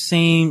out. They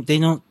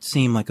don't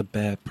seem like a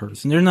bad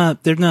person. They're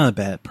not a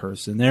bad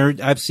person.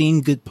 I've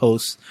seen good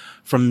posts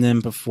from them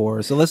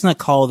before. So let's not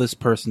call this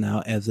person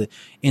out as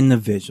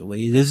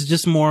individually. This is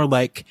just more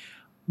like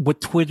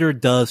what Twitter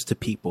does to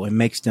people and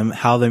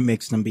how that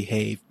makes them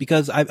behave.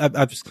 Because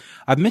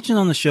I've mentioned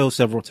on the show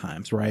several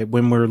times, right?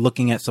 When we're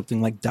looking at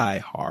something like Die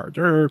Hard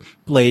or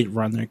Blade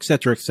Runner, et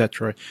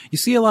cetera, you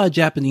see a lot of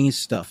Japanese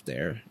stuff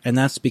there. And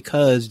that's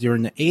because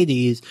during the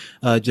 80s,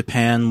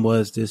 Japan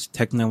was this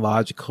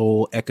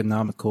technological,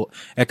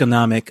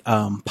 economic,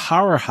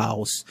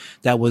 powerhouse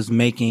that was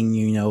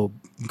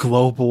making,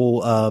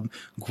 global,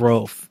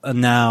 growth.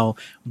 Now,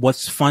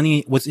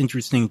 what's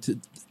interesting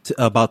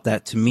about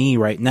that to me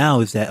right now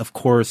is that, of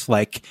course,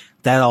 like,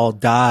 that all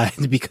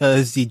died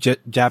because the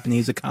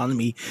Japanese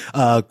economy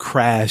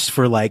crashed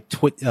for like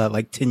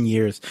 10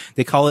 years.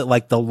 They call it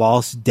like the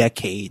lost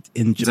decade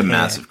in Japan. It's a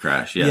massive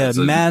crash. Yeah,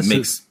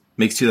 massive.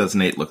 Makes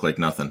 2008 look like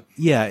nothing.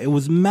 Yeah, it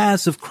was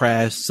massive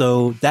crash.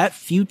 So that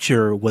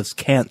future was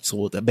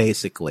canceled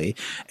basically.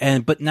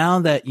 But now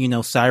that,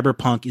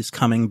 Cyberpunk is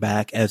coming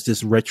back as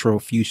this retro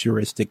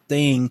futuristic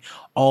thing,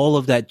 all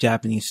of that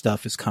Japanese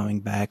stuff is coming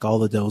back.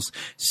 All of those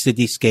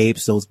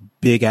cityscapes, those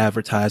big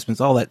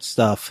advertisements, all that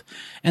stuff.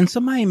 And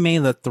somebody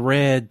made a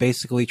thread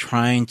basically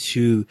trying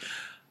to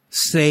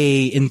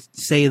say,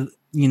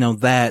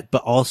 that,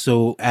 but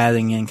also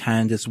adding in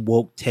kind of this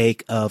woke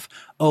take of,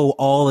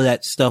 all of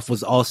that stuff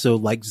was also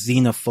like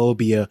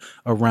xenophobia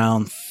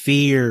around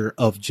fear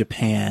of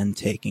Japan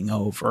taking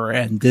over.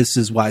 And this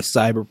is why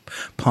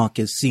Cyberpunk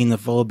is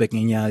xenophobic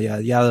and yada,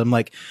 yada, yada. I'm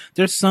like,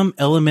 there's some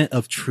element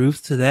of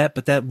truth to that,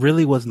 but that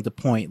really wasn't the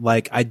point.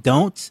 Like, I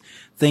don't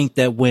think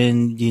that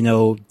when,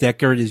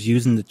 Deckard is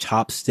using the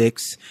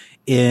chopsticks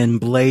in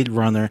Blade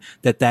Runner,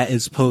 that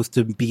is supposed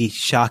to be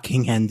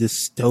shocking and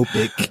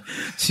dystopic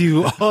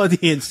to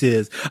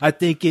audiences. I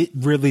think it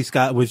really,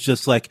 Scott, was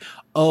just like,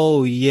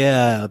 oh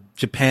yeah,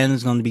 Japan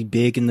is going to be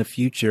big in the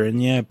future,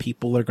 and yeah,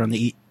 people are going to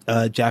eat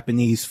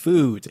Japanese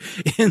food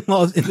in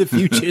the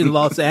future in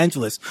Los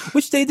Angeles,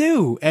 which they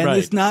do, and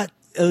it's not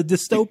a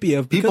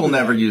dystopia. People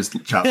never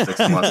used chopsticks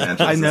in Los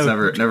Angeles. I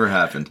know. It's never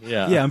happened.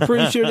 Yeah, I'm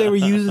pretty sure they were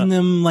using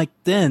them like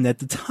then at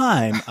the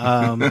time.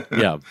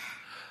 Yeah.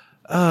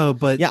 Oh,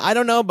 but yeah, I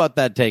don't know about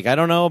that take. I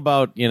don't know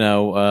about,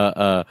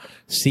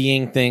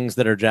 seeing things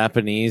that are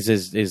Japanese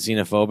is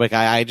xenophobic.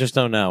 I just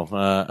don't know.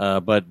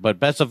 But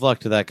best of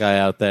luck to that guy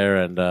out there,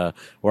 and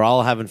we're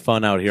all having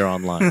fun out here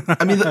online.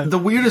 I mean, the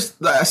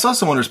weirdest. I saw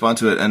someone respond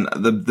to it, and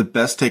the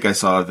best take I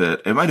saw of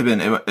it. It might have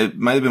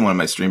been one of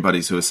my stream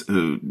buddies who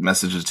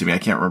messaged it to me. I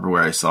can't remember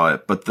where I saw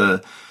it, but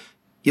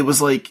it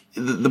was like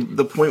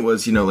the point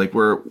was, like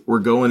we're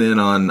going in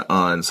on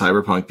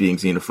Cyberpunk being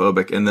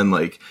xenophobic, and then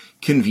like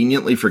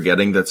conveniently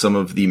forgetting that some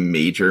of the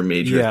major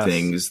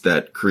things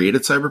that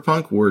created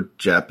Cyberpunk were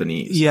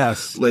Japanese.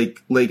 Yes.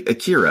 Like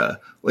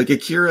Akira. Like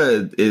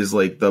Akira is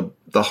like the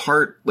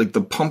heart, like the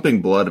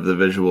pumping blood of the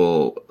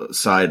visual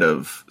side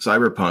of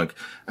Cyberpunk.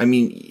 I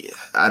mean,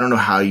 I don't know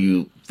how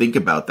you think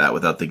about that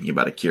without thinking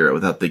about Akira,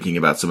 without thinking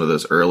about some of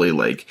those early,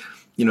 like,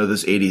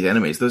 those 80s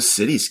animes, those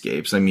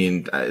cityscapes. I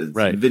mean,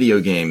 video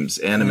games,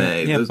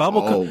 anime, those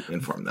all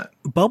inform that.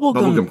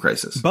 Bubblegum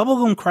Crisis.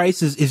 Bubblegum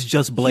Crisis is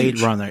just Blade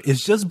Runner.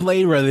 It's just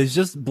Blade Runner. It's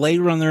just Blade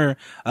Runner,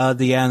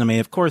 the anime.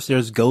 Of course,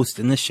 there's Ghost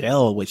in the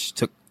Shell, which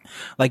took,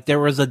 like, there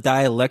was a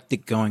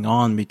dialectic going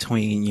on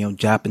between,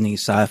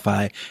 Japanese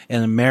sci-fi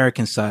and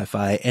American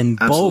sci-fi.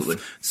 And Absolutely.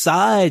 Both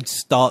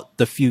sides thought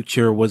the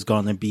future was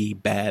going to be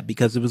bad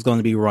because it was going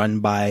to be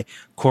run by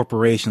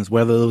corporations,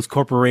 whether those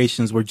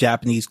corporations were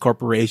Japanese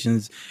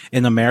corporations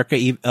in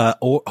America,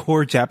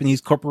 or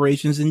Japanese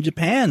corporations in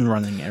Japan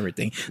running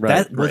everything.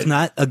 That was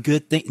not a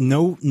good thing.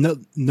 No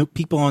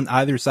people on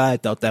either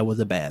side thought that was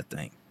a bad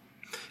thing.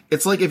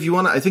 It's like, if you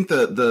want to, I think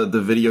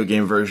the video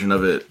game version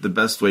of it, the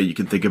best way you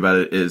can think about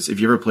it is, if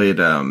you ever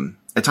played,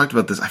 I talked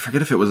about this, I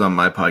forget if it was on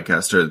my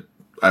podcast or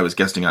I was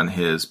guesting on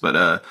his, but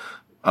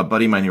a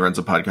buddy of mine who runs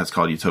a podcast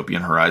called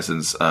Utopian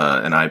Horizons,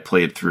 and I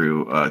played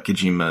through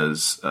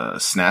Kojima's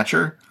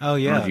Snatcher. Oh,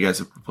 yeah. I don't know if you guys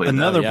have played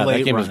another that. Blade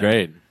that game Runner. was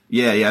great.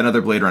 Yeah,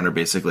 another Blade Runner,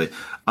 basically.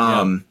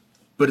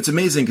 But it's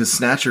amazing because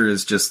Snatcher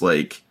is just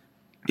like,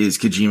 is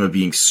Kojima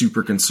being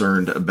super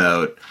concerned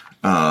about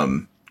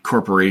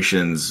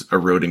corporations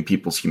eroding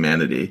people's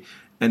humanity.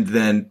 And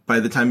then by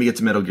the time you get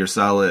to Metal Gear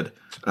Solid,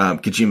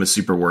 Kojima's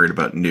super worried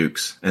about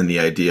nukes and the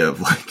idea of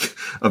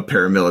of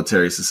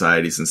paramilitary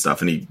societies and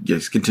stuff. And he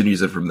just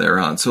continues it from there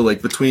on. So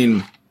like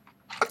between,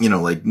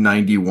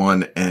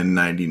 91 and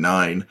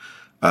 99,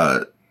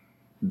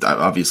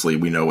 obviously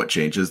we know what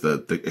changes.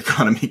 The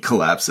economy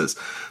collapses,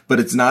 but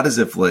it's not as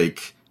if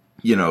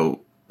Kojima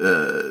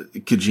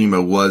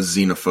was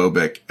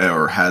xenophobic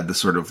or had the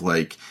sort of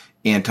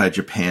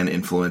anti-Japan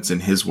influence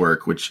in his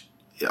work, which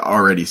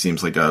already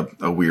seems like a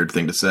weird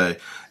thing to say,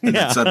 and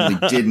then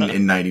suddenly didn't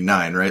in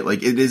 99, right?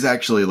 Like, it is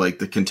actually like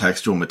the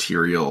contextual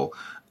material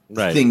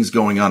things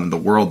going on in the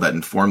world that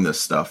inform this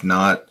stuff,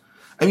 not,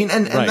 I mean,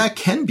 and that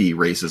can be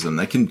racism,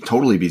 that can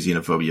totally be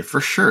xenophobia for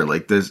sure.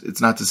 Like,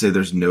 it's not to say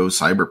there's no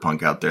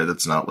cyberpunk out there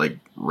that's not like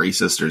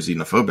racist or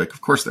xenophobic.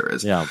 Of course there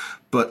is. Yeah.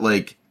 But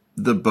like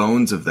the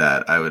bones of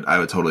that, I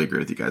would totally agree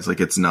with you guys. Like,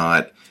 it's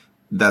not,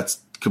 that's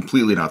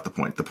completely not the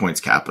point. The point's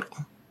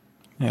capital.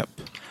 Yep.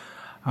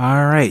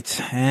 All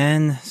right.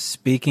 And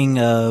speaking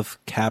of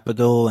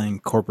capital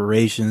and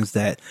corporations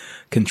that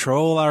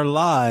control our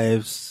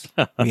lives,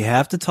 we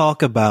have to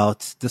talk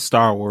about the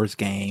Star Wars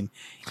game.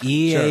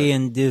 EA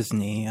and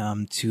Disney,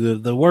 two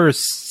of the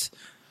worst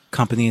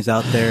companies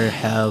out there,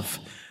 have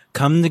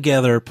come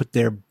together, put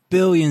their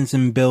billions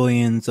and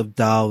billions of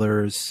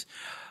dollars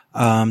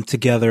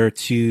together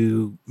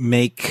to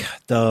make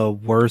the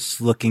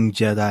worst looking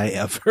Jedi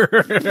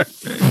ever.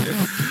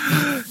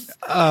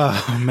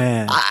 Oh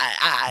man.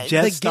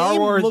 The Star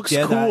game Wars looks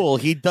Jedi. Cool.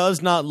 He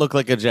does not look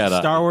like a Jedi.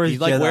 Star Wars He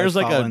Jedi wears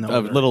like falling a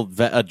over. little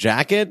a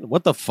jacket.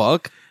 What the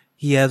fuck?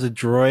 He has a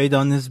droid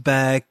on his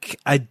back.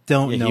 I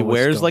don't know. He what's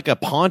wears going- like a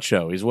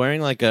poncho. He's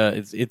wearing like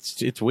a.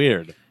 It's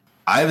weird.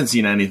 I haven't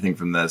seen anything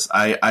from this.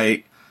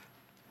 I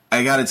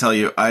I got to tell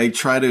you, I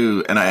try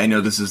to, and I know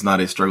this is not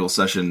a struggle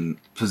session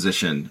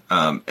position,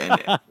 and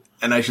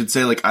I should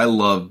say, like, I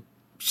love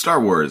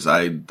Star Wars.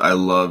 I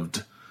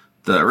loved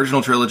the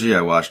original trilogy.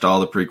 I watched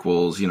all the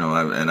prequels, you know,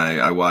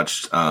 I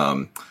watched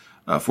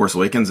Force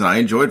Awakens, and I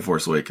enjoyed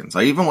Force Awakens.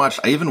 I even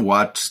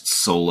watched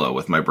Solo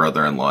with my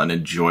brother-in-law and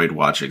enjoyed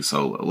watching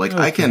Solo. Like,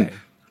 okay.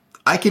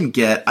 I can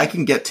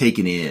get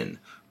taken in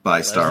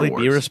by Star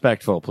Wars. Be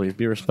respectful, please.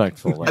 Be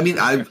respectful. I mean,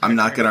 I'm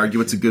not going to argue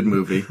it's a good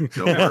movie.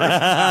 Don't worry.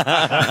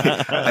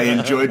 I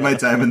enjoyed my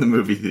time in the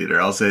movie theater.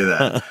 I'll say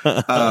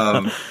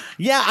that.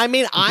 Yeah, I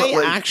mean,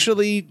 I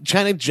actually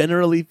kind of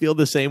generally feel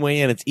the same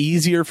way, and it's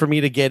easier for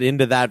me to get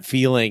into that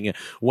feeling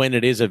when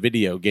it is a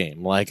video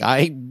game. Like,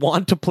 I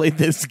want to play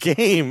this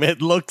game.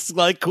 It looks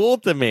like cool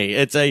to me.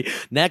 It's a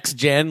next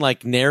gen,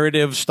 like,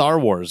 narrative Star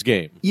Wars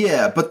game.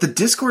 Yeah, but the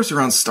discourse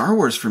around Star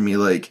Wars for me,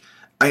 like,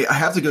 I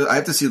have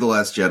to see The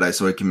Last Jedi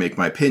so I can make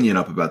my opinion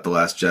up about The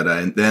Last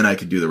Jedi, and then I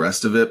can do the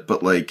rest of it.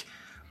 But, like,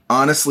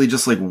 honestly,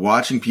 just, like,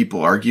 watching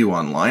people argue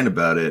online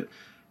about it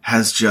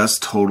has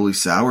just totally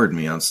soured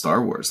me on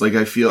Star Wars. Like,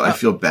 I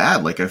feel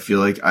bad. Like, I feel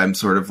like I'm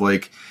sort of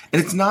like,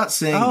 and it's not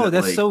saying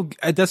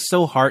that's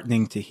so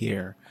heartening to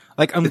hear.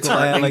 Like, I'm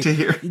glad, like, to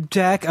hear.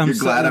 Jack, I'm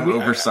glad I'm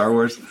over Star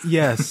Wars.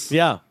 Yes.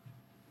 Yeah.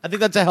 I think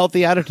that's a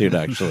healthy attitude,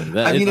 actually.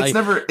 I mean,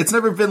 it's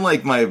never been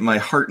like my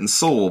heart and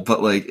soul,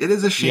 but like it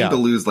is a shame to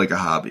lose like a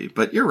hobby.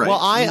 But you're right. Well,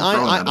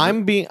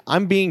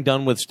 I'm being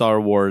done with Star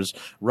Wars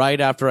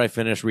right after I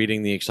finish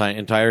reading the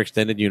entire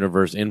extended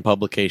universe in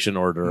publication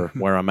order,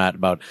 where I'm at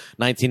about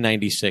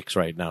 1996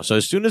 right now. So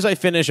as soon as I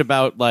finish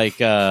about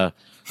like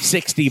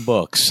 60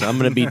 books, I'm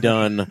going to be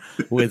done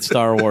with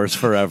Star Wars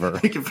forever.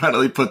 You can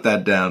finally put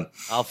that down.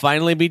 I'll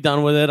finally be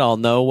done with it. I'll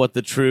know what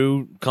the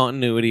true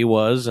continuity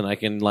was, and I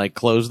can like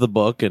close the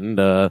book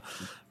and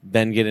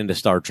then get into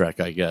Star Trek,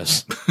 I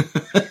guess.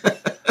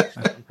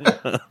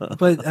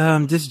 But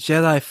this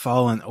Jedi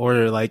Fallen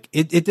Order, like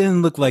it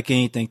didn't look like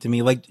anything to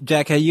me. Like,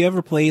 Jack, have you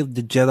ever played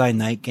the Jedi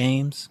Knight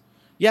games?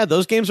 Yeah,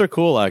 those games are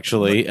cool,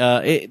 actually.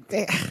 I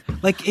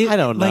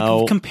don't know.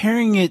 Like,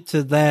 comparing it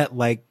to that,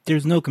 like,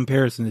 there's no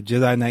comparison. The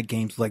Jedi Knight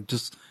games, like,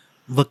 just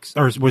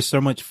were so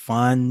much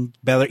fun,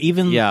 better.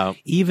 Even the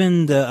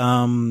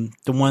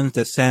ones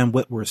that Sam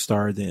Witwer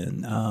starred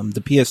in,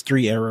 the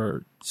PS3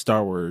 era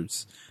Star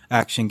Wars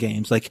action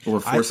games, like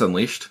Force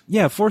Unleashed.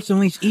 Yeah, Force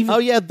Unleashed.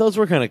 Those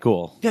were kind of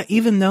cool. Yeah,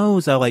 even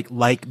those I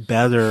like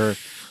better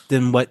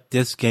than what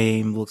this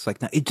game looks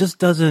like now. It just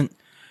doesn't.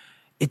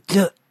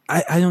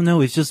 I don't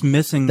know. It's just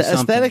missing something.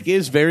 The aesthetic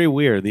is very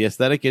weird.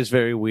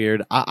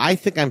 I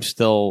think I'm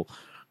still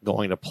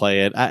going to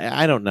play it.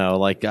 I don't know.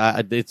 Like,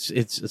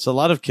 it's a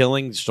lot of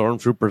killing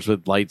stormtroopers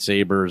with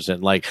lightsabers,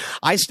 and like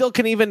I still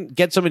can even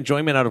get some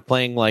enjoyment out of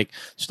playing like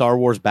Star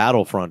Wars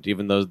Battlefront,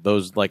 even though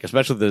those like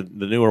especially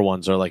the newer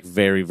ones are like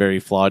very,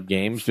 very flawed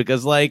games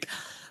because like.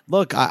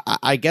 Look,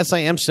 I guess I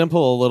am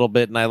simple a little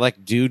bit, and I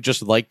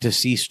just like to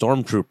see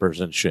stormtroopers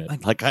and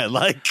shit. Like I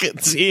like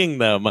seeing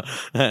them,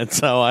 and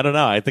so I don't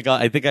know. I think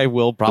I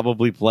will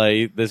probably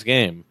play this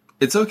game.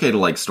 It's okay to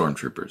like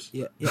stormtroopers.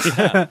 Yeah.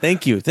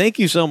 Thank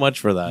you so much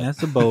for that.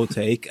 That's a bold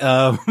take.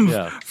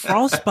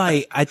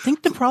 Frostbite. I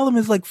think the problem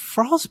is like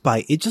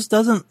Frostbite. It just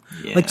doesn't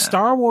like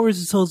Star Wars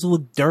is supposed to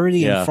look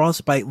dirty, and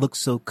Frostbite looks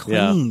so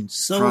clean.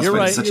 So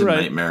Frostbite is such a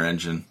nightmare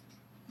engine.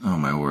 Oh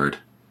my word.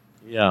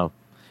 Yeah.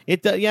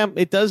 It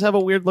does have a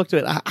weird look to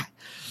it.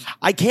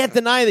 I can't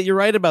deny that you're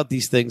right about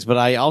these things, but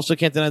I also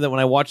can't deny that when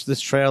I watched this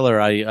trailer,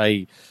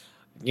 I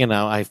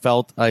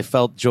felt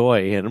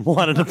joy and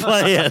wanted to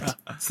play it.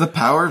 It's the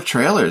power of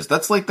trailers.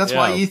 That's why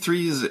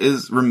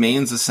E3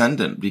 remains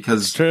ascendant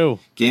because it's true.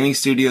 Gaming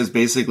studios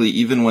basically,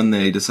 even when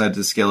they decided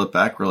to scale it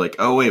back, were like,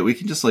 oh wait, we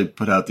can just like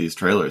put out these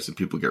trailers and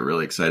people get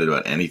really excited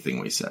about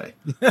anything we say.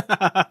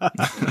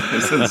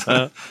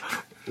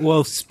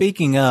 Well,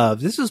 speaking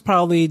of, this is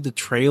probably the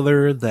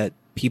trailer that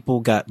people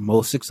got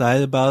most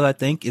excited about. I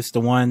think it's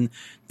the one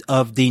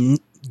of the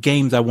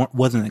games I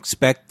wasn't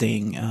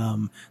expecting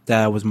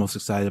that I was most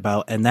excited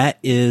about, and that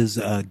is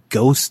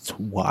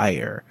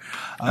Ghostwire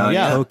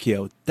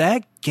Tokyo.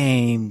 That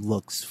game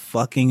looks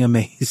fucking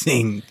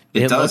amazing.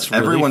 It does.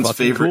 Really everyone's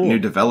favorite new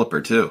developer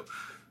too.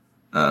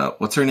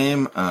 What's her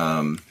name?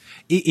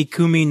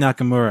 Ikumi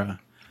Nakamura.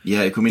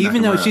 Yeah, Ikumi Nakamura.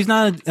 Even though she's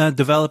not a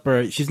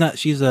developer, she's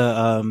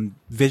a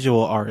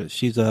visual artist.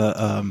 She's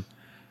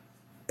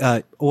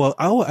I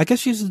guess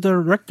she's the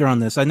director on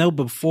this. I know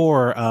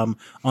before,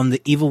 on the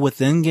Evil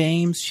Within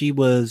games, she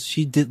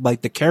did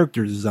like the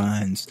character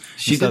designs.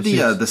 She did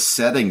the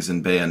settings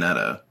in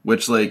Bayonetta,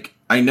 which like,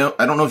 I don't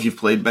know if you've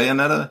played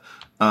Bayonetta.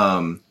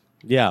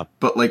 Yeah.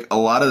 But like a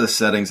lot of the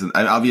settings, and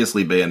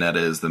obviously Bayonetta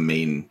is the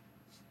main,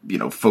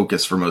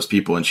 focus for most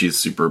people, and she's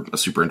a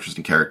super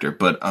interesting character.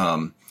 But,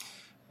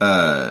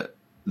 the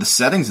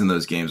settings in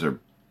those games are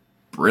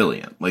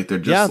brilliant. Like they're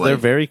just they're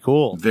very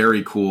cool,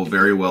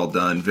 very well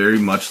done, very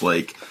much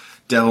like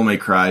Devil May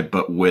Cry,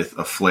 but with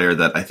a flair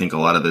that I think a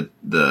lot of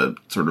the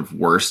sort of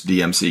worst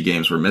DMC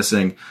games were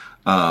missing.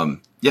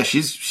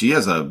 She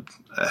has a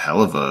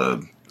hell of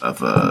a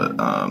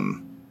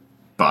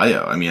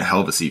bio. I mean, a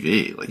hell of a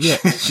CV. Like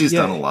she's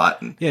done a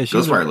lot. And yeah,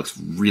 Ghostwire looks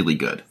really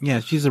good. Yeah,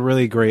 she's a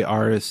really great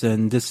artist,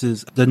 and this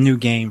is the new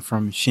game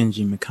from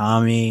Shinji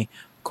Mikami,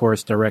 of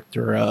course,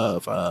 director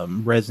of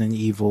Resident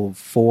Evil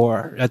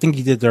 4. I think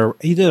he did the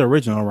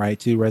original, right?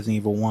 Too, Resident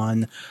Evil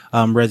 1,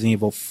 Resident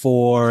Evil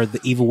 4, The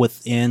Evil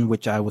Within,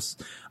 which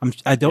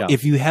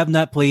if you have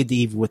not played The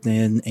Evil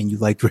Within and you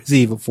like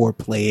Resident Evil 4,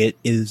 play it.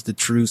 It is the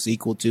true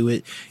sequel to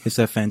it. It's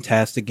a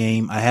fantastic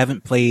game. I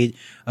haven't played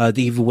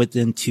The Evil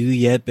Within 2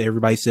 yet, but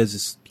everybody says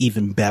it's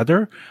even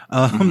better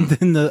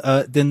than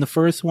the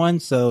first one.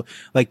 So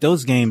like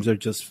those games are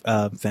just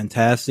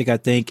fantastic, I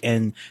think.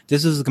 And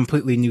this is a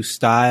completely new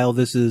style.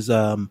 This is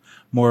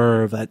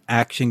more of an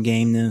action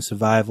game than a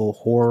survival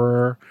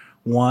horror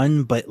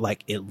one, but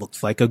like it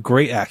looks like a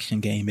great action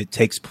game. It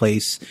takes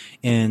place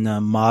in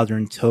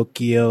modern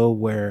Tokyo,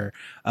 where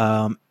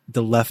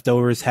the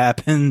leftovers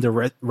happen, the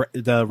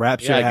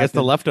rapture. Yeah, I guess happens.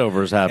 the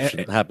leftovers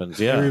happens.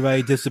 Yeah,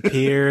 everybody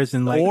disappears,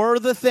 and like, or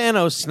the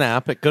Thanos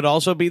snap. It could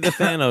also be the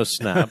Thanos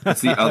snap.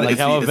 It's the other.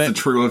 It's the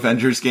true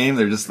Avengers game.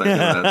 They're just like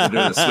they're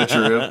doing a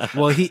switcheroo.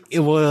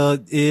 Well,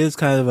 it is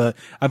kind of a.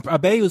 I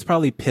bet he was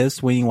probably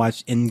pissed when he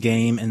watched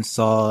Endgame and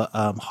saw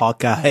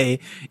Hawkeye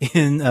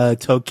in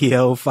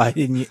Tokyo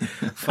fighting.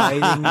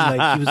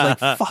 Like he was like,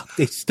 "Fuck,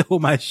 they stole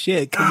my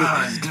shit."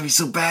 It's gonna be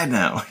so bad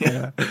now.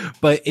 Yeah.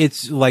 But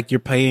it's like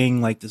you're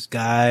playing like this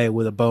guy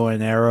with a bow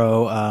and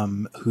arrow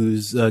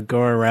who's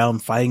going around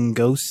fighting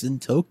ghosts in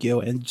Tokyo,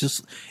 and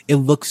just it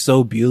looks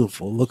so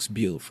beautiful. It looks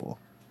beautiful.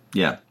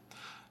 Yeah.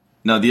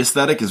 No, the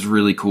aesthetic is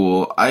really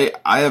cool. I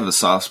have a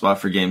soft spot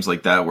for games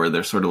like that where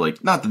they're sort of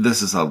like, not that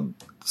this is a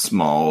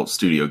small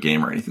studio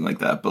game or anything like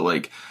that, but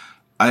like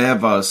I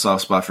have a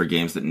soft spot for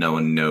games that no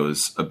one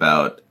knows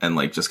about and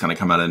like just kind of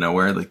come out of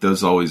nowhere. Like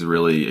those always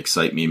really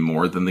excite me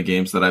more than the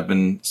games that I've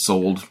been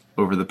sold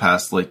over the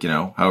past, like,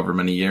 however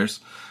many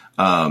years.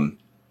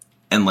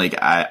 And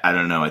like, I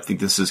don't know. I think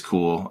this is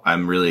cool.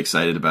 I'm really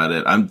excited about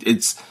it.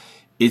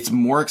 It's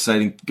more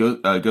exciting.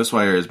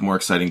 Ghostwire is more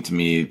exciting to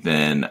me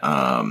than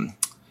Elden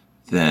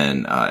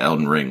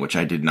Ring, which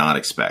I did not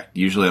expect.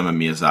 Usually I'm a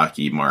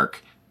Miyazaki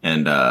mark,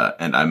 and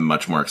I'm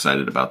much more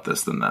excited about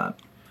this than that.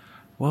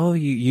 Well,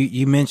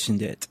 you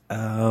mentioned it.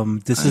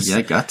 This is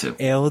I got to.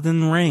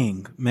 Elden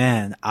Ring.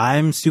 Man,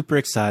 I'm super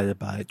excited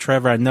about it.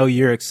 Trevor, I know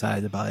you're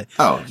excited about it.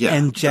 Oh, yeah.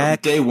 And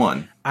Jack, day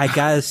one. I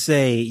gotta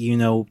say,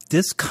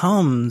 this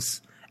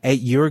comes at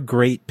your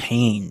great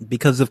pain,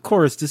 because of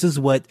course this is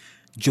what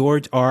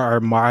George R.R.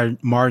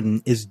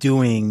 Martin is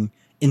doing.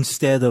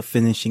 Instead of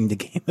finishing the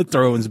Game of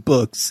Thrones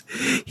books,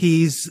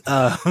 he's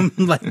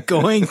like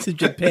going to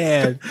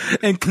Japan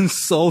and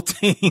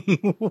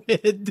consulting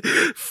with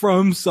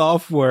From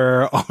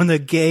Software on a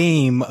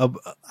game.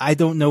 I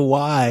don't know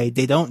why.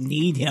 They don't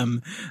need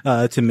him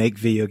to make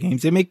video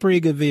games. They make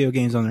pretty good video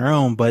games on their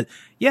own, but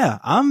yeah,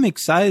 I'm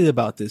excited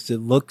about this.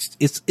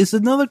 It's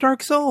another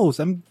Dark Souls.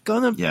 I'm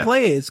gonna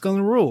play it. It's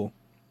gonna rule.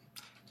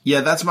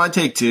 Yeah, that's my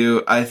take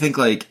too. I think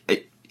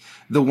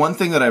the one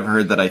thing that I've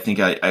heard that I think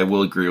I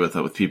will agree with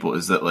people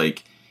is that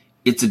like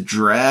it's a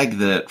drag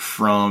that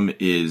From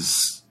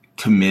is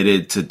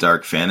committed to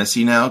dark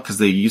fantasy now, because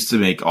they used to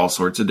make all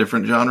sorts of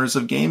different genres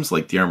of games,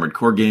 like the Armored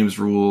Core games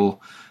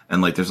rule,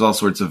 and like there's all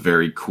sorts of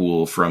very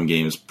cool From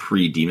games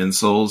pre-Demon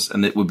Souls,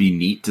 and it would be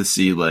neat to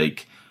see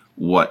like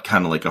what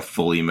kind of like a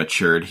fully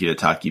matured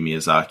Hidetaka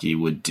Miyazaki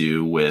would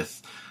do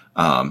with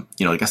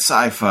like a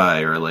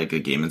sci-fi or like a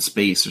game in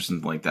space or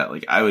something like that.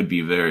 Like I would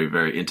be very,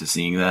 very into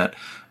seeing that.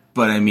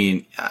 But I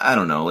mean, I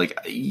don't know, like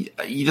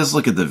you just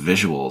look at the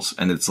visuals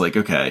and it's like,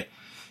 okay,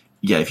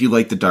 yeah, if you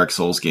like the Dark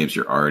Souls games,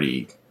 you're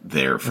already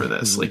there for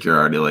this. Like you're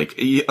already like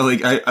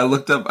I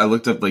looked up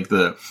like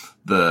the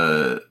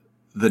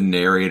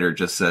narrator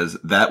just says,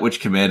 that which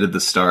commanded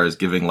the stars,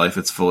 giving life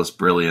its fullest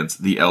brilliance,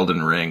 the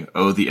Elden Ring.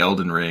 Oh, the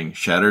Elden Ring,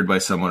 shattered by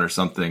someone or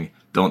something.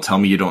 Don't tell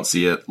me you don't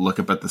see it. Look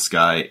up at the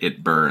sky.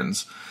 It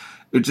burns.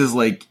 Which is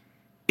like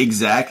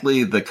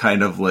exactly the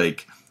kind of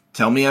like,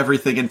 tell me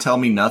everything and tell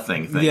me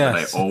nothing thing that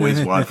I always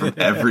want from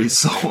every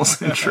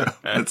Souls intro.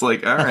 It's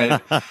like, all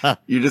right,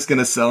 you're just going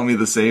to sell me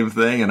the same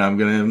thing and I'm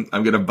going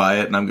to buy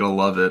it and I'm going to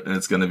love it. And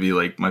it's going to be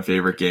like my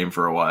favorite game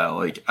for a while.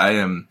 Like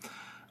I'm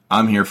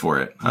here for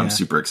it. I'm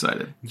super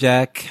excited.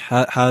 Jack,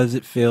 how does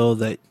it feel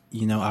that,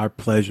 our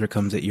pleasure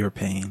comes at your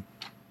pain?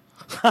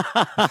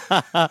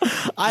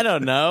 I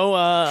don't know.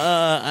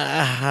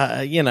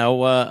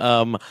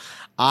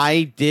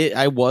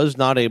 I was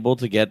not able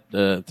to get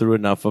through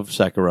enough of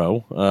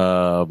Sekiro.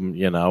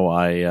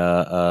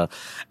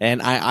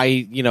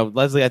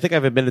 Leslie, I think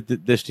I've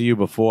admitted this to you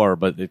before,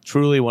 but it's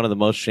truly one of the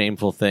most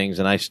shameful things.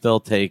 And I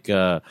still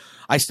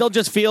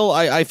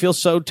I feel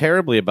so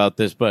terribly about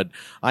this, but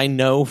I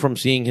know from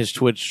seeing his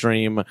Twitch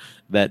stream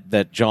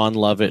that John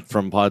Lovett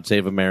from Pod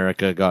Save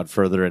America got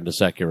further into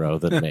Sekiro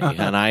than me.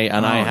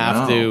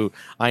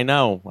 I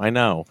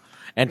know.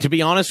 And to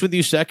be honest with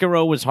you,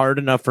 Sekiro was hard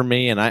enough for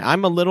me, and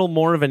I'm a little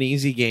more of an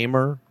easy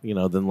gamer,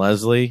 than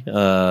Leslie.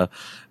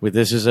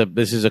 This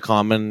is a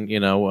common,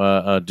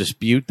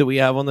 dispute that we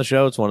have on the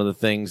show. It's one of the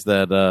things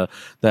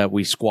that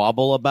we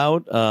squabble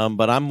about.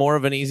 But I'm more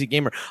of an easy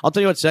gamer. I'll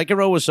tell you what,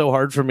 Sekiro was so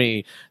hard for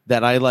me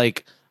that I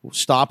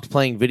stopped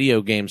playing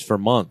video games for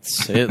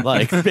months.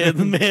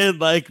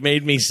 It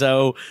made me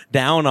so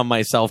down on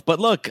myself. But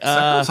look,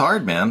 Sekiro's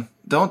hard, man.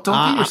 Don't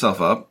beat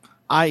yourself up.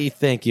 I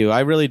thank you. I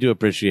really do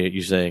appreciate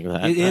you saying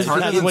that. It is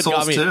harder than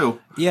Souls 2.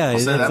 Yeah, I'll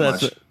say that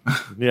much.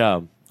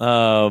 Yeah.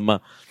 I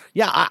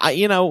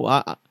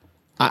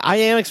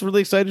am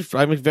really excited.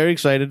 I'm very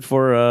excited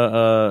for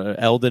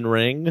Elden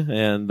Ring,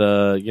 and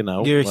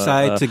you're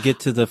excited to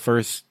get to the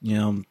first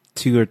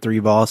 2 or 3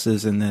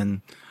 bosses, and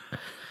then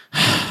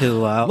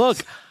chill out.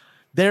 Look,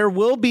 there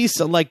will be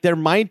some there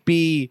might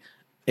be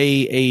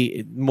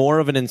a more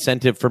of an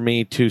incentive for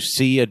me to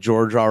see a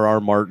George R.R.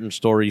 Martin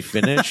story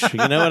finish.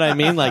 You know what I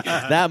mean?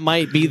 That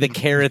might be the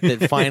carrot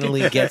that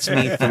finally gets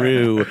me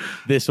through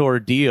this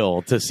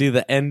ordeal, to see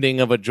the ending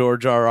of a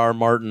George R.R.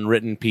 Martin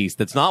written piece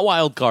that's not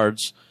Wild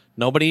Cards.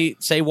 Nobody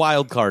say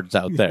Wild Cards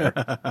out there.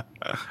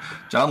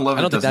 John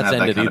Lovett doesn't have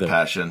that kind of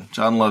passion.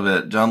 John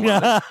Lovett,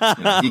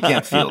 you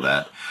can't feel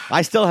that.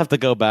 I still have to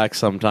go back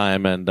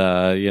sometime and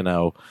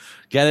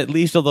get at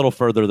least a little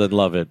further than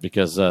Lovett,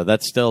 because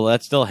that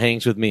still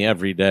hangs with me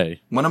every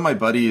day. One of my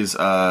buddies,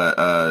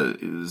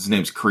 his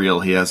name's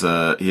Creel. He has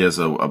a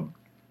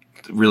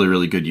really,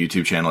 really good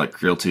YouTube channel at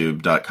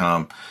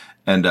creeltube.com.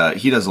 And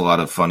he does a lot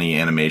of funny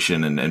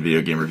animation and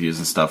video game reviews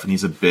and stuff. And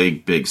he's a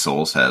big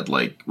Souls head.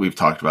 We've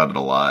talked about it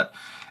a lot.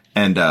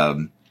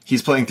 And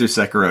he's playing through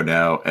Sekiro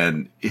now,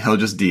 and he'll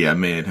just DM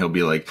me and he'll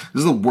be like, "This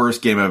is the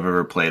worst game I've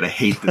ever played. I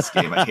hate this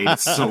game. I hate it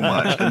so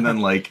much." And then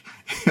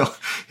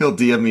he'll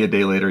DM me a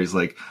day later. He's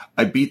like,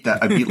 I beat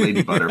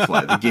Lady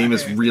Butterfly. The game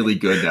is really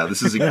good now.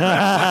 This is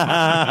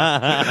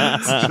incredible."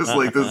 It's just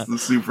this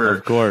is super,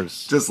 of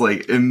course, just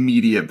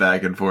immediate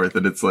back and forth.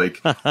 And it's I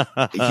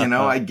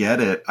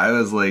get it.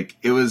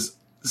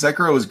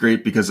 Sekiro was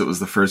great because it was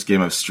the first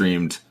game I've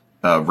streamed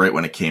right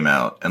when it came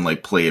out, and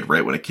played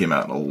right when it came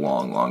out in a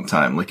long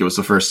time. It was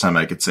the first time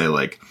I could say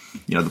the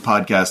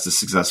podcast is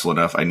successful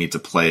enough. I need to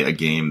play a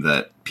game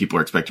that people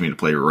are expecting me to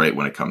play right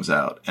when it comes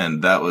out.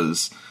 And that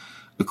was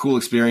a cool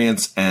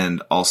experience.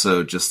 And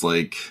also just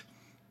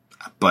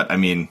but I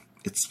mean,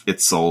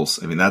 it's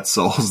Souls. I mean, that's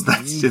Souls.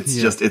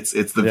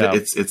 It's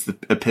the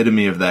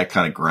epitome of that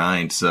kind of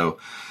grind. So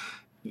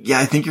yeah,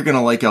 I think you're going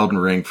to like Elden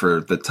Ring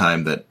for the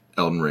time that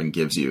Elden Ring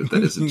gives you,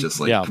 that isn't just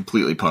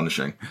completely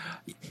punishing.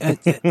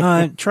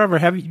 Trevor,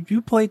 have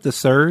you played The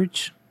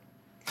Surge?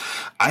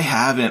 I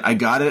haven't. I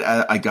got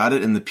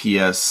it in the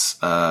PS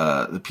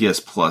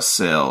Plus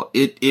sale.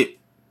 It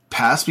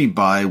passed me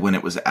by when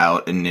it was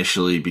out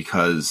initially,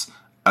 because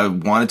I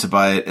wanted to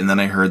buy it, and then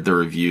I heard the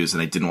reviews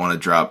and I didn't want to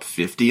drop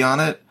 $50 on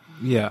it.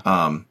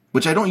 Yeah.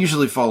 Which I don't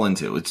usually fall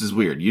into, which is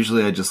weird.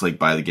 Usually I just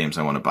buy the games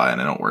I want to buy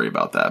and I don't worry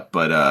about that.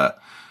 But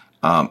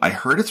I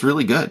heard it's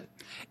really good.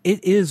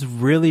 It is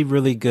really,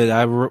 really good.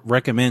 I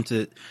recommend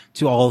it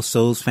to all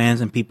Souls fans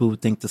and people who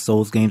think the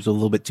Souls games are a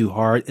little bit too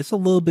hard. It's a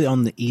little bit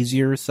on the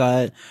easier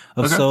side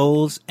of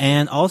Souls.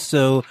 And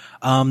also,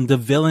 the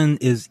villain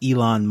is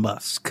Elon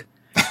Musk.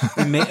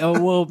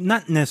 Well,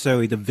 not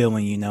necessarily the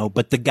villain,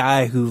 but the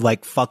guy who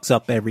fucks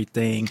up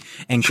everything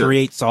and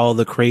creates all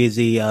the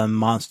crazy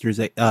monsters,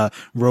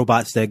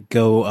 robots that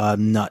go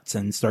nuts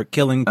and start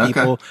killing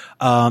people.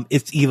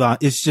 It's Elon.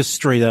 It's just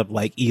straight up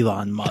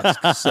Elon Musk.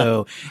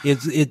 So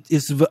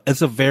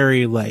it's a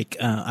very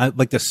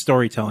the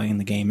storytelling in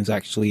the game is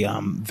actually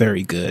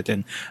very good,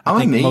 and I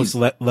think most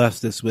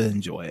leftists would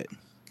enjoy it.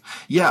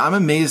 Yeah, I'm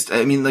amazed.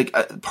 I mean,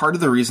 part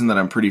of the reason that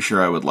I'm pretty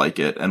sure I would like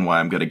it, and why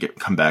I'm going to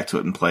come back to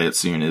it and play it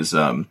soon, is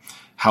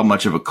how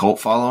much of a cult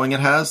following it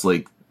has.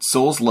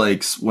 Souls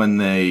likes, when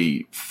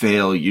they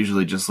fail,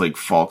 usually just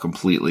fall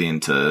completely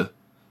into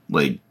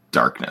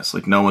darkness.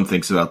 No one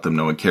thinks about them,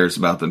 no one cares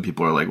about them.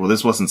 People are like, "Well,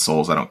 this wasn't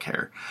Souls, I don't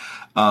care."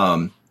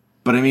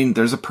 But I mean,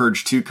 there's a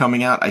Purge 2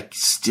 coming out. I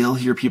still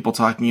hear people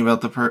talking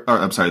about the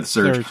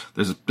Surge.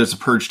 There's a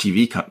Purge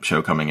TV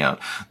show coming out.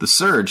 The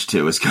Surge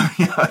 2 is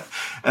coming out,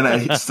 and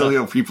I still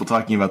hear people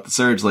talking about the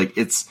Surge.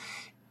 It's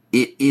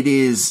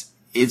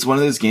one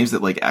of those games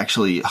that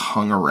actually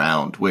hung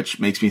around, which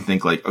makes me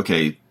think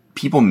okay,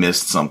 people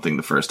missed something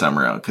the first time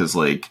around, because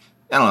I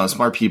don't know,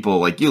 smart people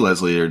like you,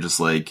 Leslie, are just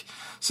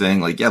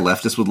saying yeah,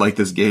 leftists would like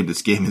this game.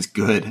 This game is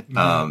good.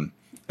 Mm-hmm.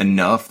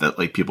 Enough that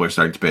people are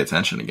starting to pay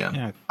attention again.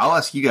 Yeah. I'll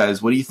ask you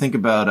guys, what do you think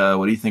about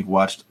what do you think of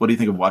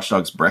Watch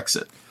Dogs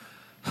Brexit?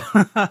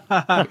 You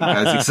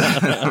guys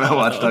excited about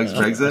Watch Dogs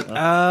Brexit?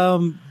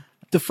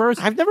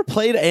 I've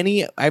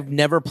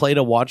never played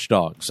a Watch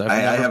Dogs. I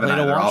haven't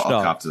either. I'll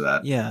cop to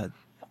that. Yeah.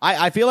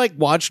 I feel like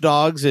Watch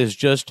Dogs is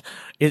just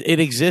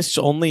it exists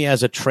only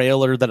as a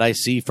trailer that I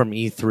see from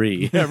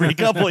E3. Every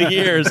couple of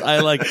years,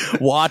 I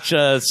watch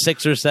a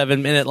 6 or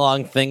 7 minute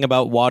long thing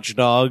about Watch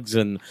Dogs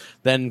and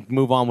then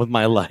move on with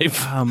my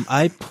life.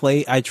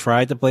 I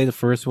tried to play the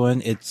first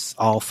one. It's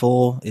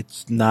awful.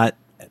 It's not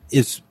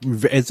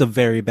it's a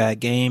very bad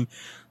game.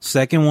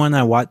 Second one,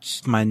 I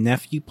watched my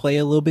nephew play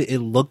a little bit. It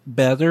looked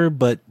better,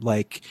 but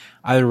like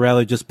I'd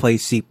rather just play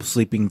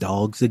Sleeping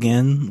Dogs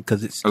again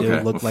because it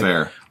still looked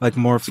like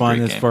more fun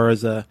as far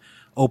as a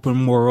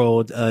open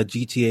world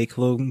GTA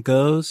clone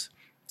goes.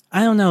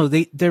 I don't know.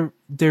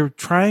 They're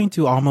trying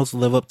to almost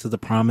live up to the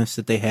promise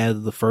that they had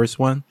of the first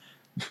one,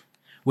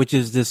 which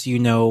is this,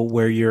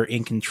 where you're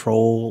in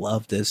control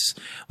of this.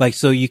 Like,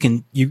 so you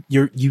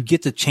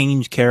get to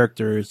change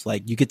characters.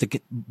 Like, you get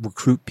to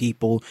recruit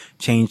people,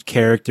 change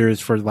characters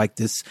for like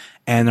this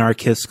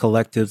anarchist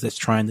collective that's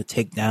trying to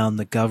take down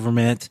the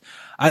government.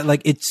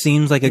 It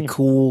seems like a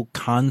cool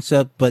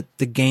concept, but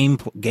the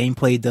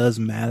gameplay does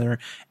matter.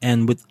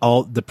 And with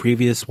all the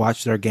previous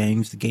Watchdog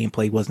games, the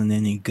gameplay wasn't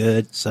any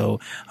good. So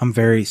I'm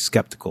very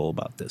skeptical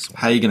about this one.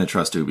 How are you going to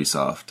trust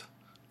Ubisoft?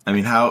 I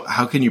mean,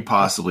 how can you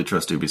possibly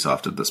trust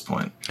Ubisoft at this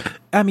point?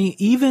 I mean,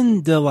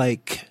 even the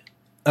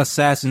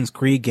Assassin's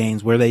Creed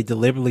games where they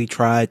deliberately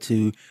try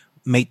to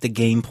make the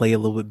gameplay a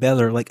little bit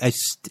better. Like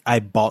I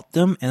bought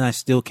them and I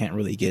still can't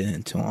really get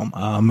into them.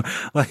 I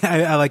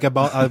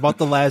bought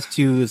the last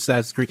two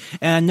Assassin's Creed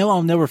and I know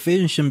I'll never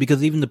finish them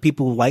because even the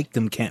people who like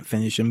them can't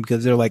finish them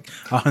because they're like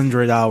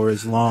 100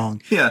 hours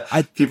long. Yeah.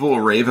 People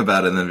will rave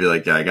about it and then be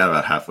like, yeah, I got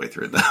about halfway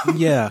through them.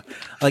 Yeah.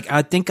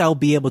 I think I'll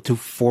be able to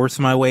force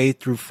my way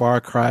through Far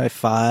Cry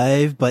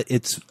 5, but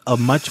it's a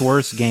much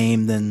worse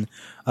game than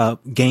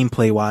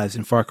gameplay wise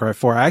in Far Cry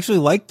 4. I actually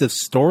like the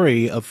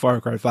story of Far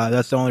Cry 5.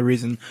 That's the only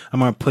reason I'm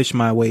going to push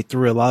my way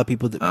through. A lot of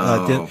people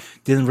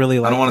didn't really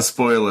like it. I don't want to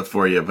spoil it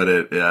for you, but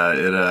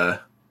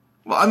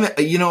well, I mean,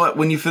 you know what?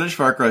 When you finish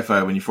Far Cry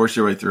 5, when you force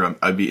your way through,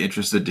 I'd be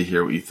interested to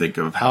hear what you think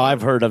of how. Oh,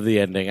 I've heard of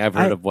the ending. I've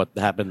heard of what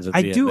happens at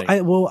the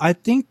ending. I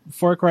think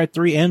Far Cry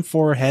 3 and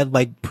 4 had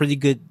pretty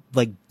good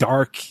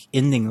dark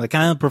ending. I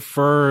kind of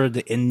prefer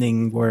the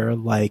ending where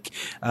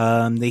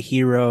the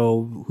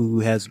hero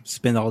who has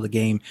spent all the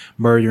game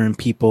murdering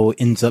people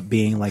ends up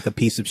being a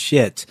piece of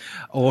shit,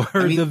 or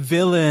the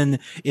villain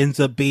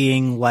ends up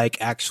being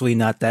actually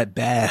not that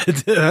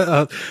bad.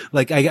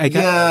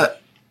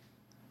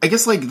 I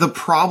guess the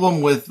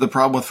problem with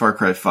Far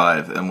Cry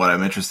 5 and what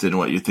I'm interested in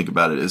what you think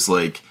about it is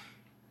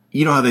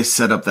how they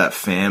set up that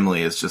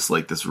family as just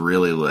this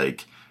really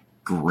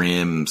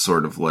grim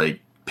sort of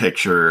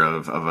picture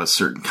of a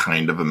certain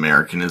kind of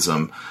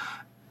Americanism.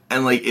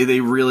 And they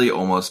really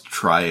almost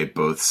try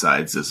both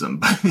sidesism.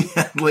 But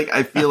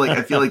I feel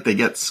like they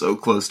get so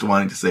close to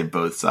wanting to say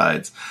both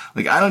sides.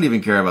 I don't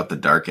even care about the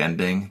dark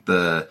ending.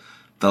 The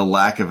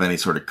lack of any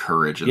sort of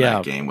courage in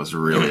that game was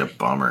really a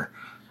bummer.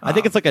 I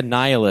think it's a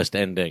nihilist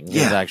ending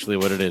is actually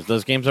what it is.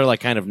 Those games are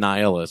kind of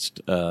nihilist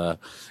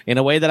in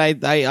a way that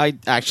I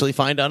actually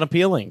find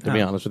unappealing, to be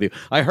honest with you.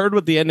 I heard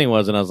what the ending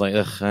was and I was like,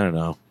 ugh, I don't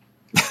know.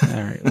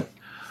 All right.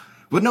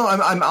 But no,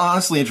 I'm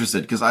honestly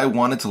interested because I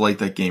wanted to like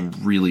that game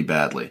really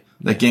badly.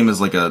 That game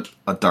is a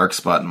dark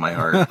spot in my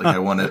heart.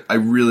 I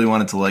really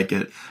wanted to like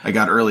it. I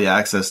got early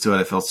access to it.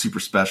 I felt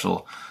super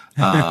special.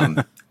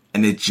 And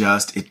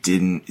it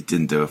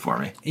didn't do it for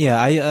me.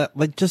 Yeah,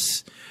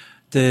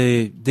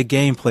 the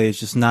gameplay is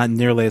just not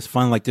nearly as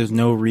fun. There's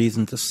no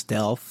reason to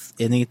stealth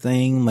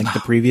anything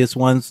the previous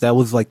ones. That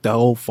was the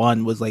whole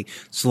fun was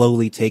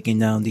slowly taking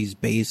down these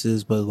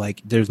bases,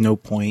 but there's no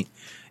point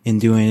in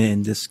doing it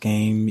in this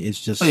game. It's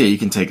just you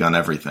can take on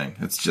everything.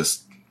 It's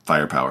just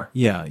firepower.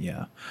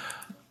 Yeah.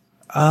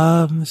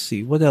 Let's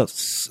see what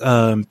else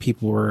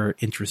people were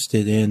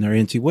interested in or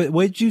into. What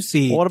did you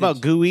see? What about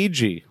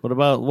Gooigi?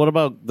 What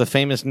about the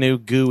famous new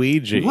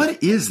Gooigi?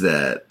 What is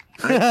that?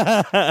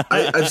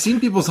 I've seen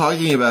people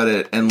talking about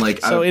it, and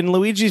in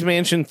Luigi's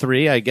Mansion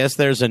 3, I guess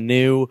there's a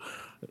new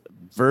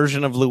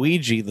version of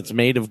Luigi that's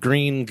made of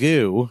green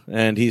goo,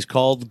 and he's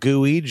called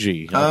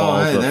Gooigi. Of all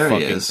the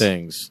fucking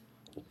things.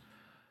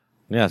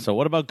 Yeah, so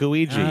what about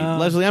Gooigi?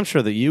 Leslie, I'm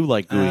sure that you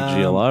like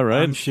Gooigi a lot,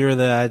 right? I'm sure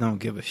that I don't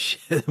give a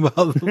shit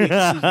about Luigi.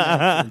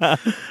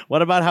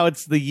 What about how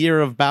it's the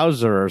year of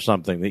Bowser or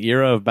something? The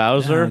era of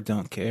Bowser? I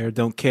don't care.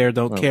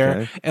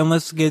 And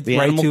let's get the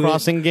right Animal to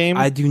Crossing it. game?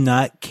 I do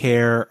not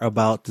care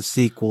about the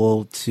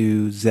sequel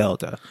to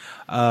Zelda.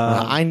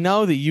 I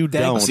know that you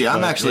don't. See,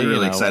 I'm actually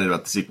really excited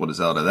about the sequel to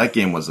Zelda. That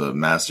game was a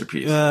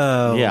masterpiece.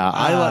 I'm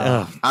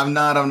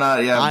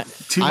not. Yeah,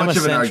 too much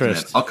of an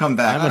argument. I'll come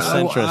back. I'm a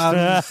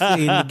centrist.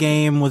 The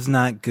game was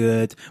not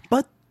good,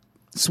 but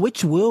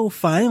Switch will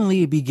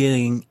finally be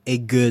getting a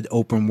good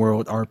open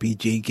world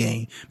RPG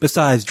game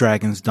besides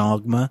Dragon's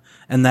Dogma,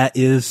 and that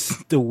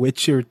is The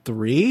Witcher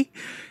 3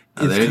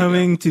 is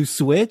coming to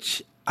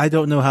Switch. I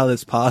don't know how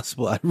that's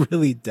possible. I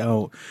really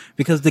don't,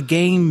 because the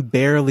game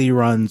barely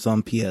runs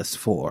on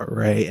PS4,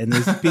 right? And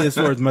this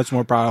PS4 is much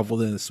more powerful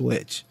than the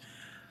Switch.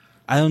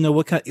 I don't know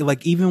what kind,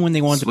 even when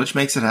they wanted Switch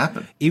makes it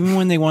happen. Even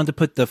when they wanted to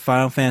put the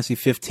Final Fantasy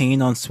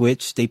 15 on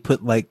Switch, they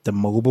put the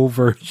mobile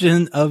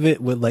version of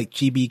it with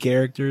chibi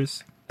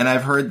characters. And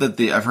I've heard that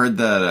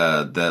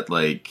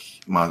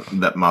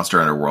that Monster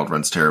Hunter World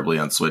runs terribly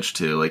on Switch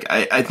too.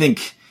 I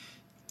think,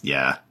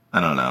 I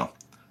don't know.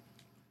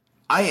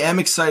 I am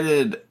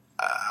excited.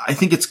 I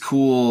think it's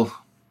cool.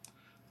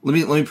 let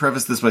me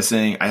preface this by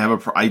saying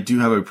I do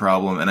have a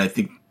problem, and I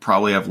think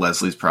probably have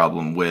Leslie's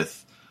problem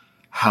with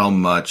how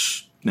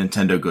much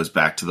Nintendo goes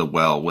back to the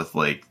well with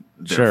like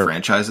their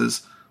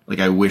franchises. Like,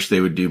 I wish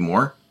they would do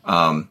more.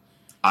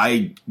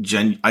 I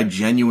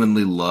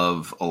genuinely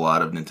love a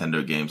lot of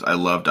Nintendo games. I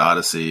loved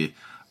Odyssey.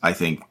 I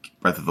think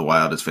Breath of the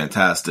Wild is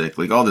fantastic.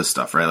 Like, all this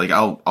stuff, right? Like,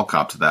 I'll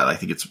cop to that. I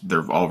think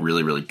they're all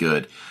really, really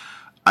good.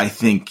 I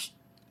think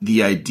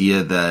the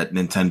idea that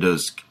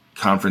Nintendo's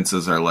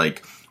conferences are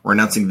like, we're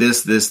announcing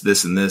this,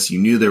 and this. You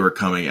knew they were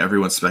coming.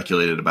 Everyone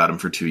speculated about them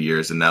for 2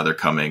 years, and now they're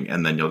coming.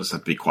 And then you'll just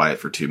have to be quiet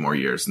for 2 more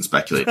years and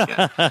speculate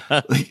again.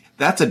 Like,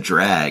 that's a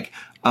drag.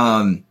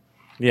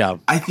 Yeah.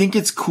 I think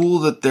it's cool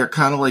that they're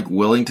kind of like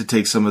willing to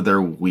take some of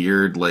their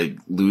weird, like,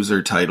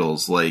 loser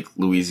titles, like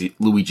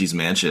Luigi's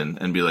Mansion,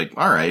 and be like,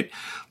 all right,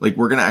 like,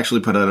 we're going to actually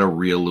put out a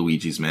real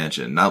Luigi's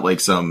Mansion, not like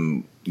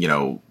some,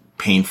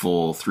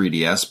 painful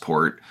 3DS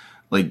port.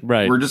 Like,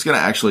 we're just going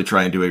to actually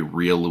try and do a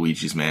real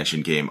Luigi's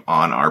Mansion game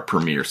on our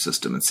Premier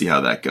system and see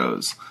how that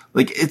goes.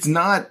 Like, it's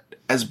not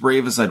as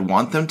brave as I'd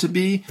want them to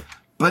be,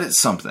 but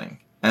it's something.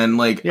 And,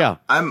 like,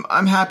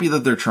 I'm happy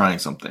that they're trying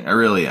something. I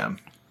really am.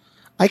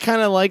 I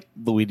kind of like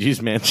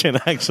Luigi's Mansion,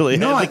 actually.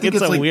 No, I think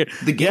it's a like, weird.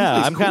 The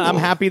I'm cool. I'm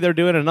happy they're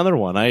doing another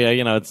one.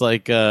 It's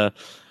like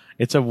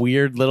it's a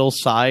weird little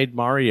side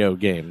Mario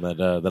game that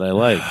I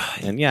like.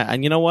 And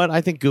and you know what?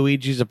 I think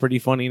Gooigi's a pretty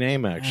funny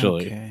name,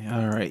 actually. Okay,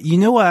 all right. You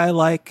know what I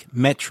like?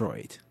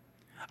 Metroid.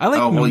 I like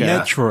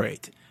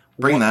Metroid.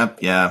 Bring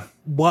that, yeah.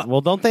 What?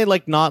 Well, don't they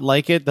not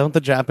like it? Don't the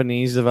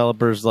Japanese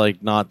developers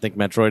not think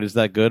Metroid is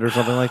that good or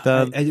something like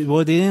that?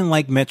 Well, they didn't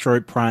like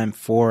Metroid Prime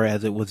 4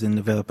 as it was in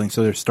developing,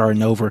 so they're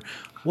starting over.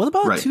 What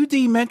about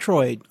 2D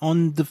Metroid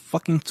on the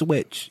fucking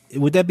Switch?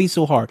 Would that be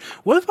so hard?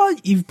 What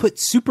about you put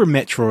Super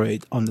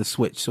Metroid on the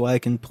Switch so I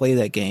can play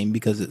that game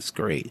because it's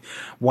great?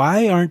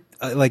 Why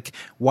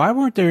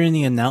weren't there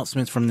any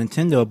announcements from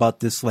Nintendo about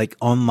this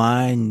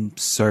online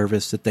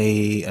service that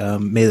they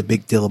made a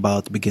big deal about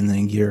at the beginning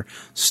of the year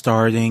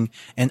starting,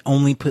 and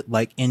only put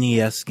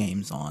NES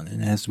games on?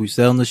 And as we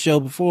said on the show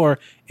before,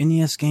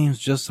 NES games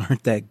just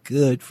aren't that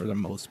good for the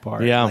most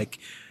part. Yeah.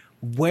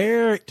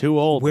 Too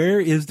old.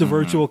 Where is the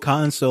virtual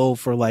console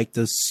for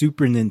the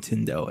Super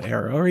Nintendo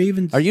era, or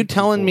even? Are you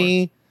telling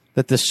me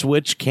that the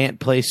Switch can't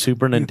play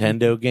Super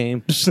Nintendo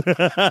games?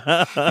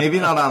 Maybe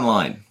not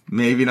online.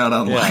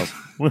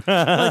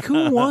 Yeah.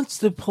 Who wants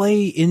to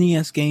play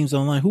NES games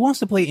online? Who wants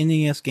to play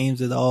NES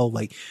games at all?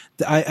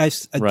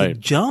 The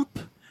jump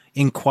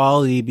in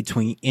quality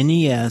between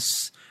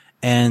NES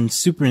and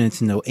Super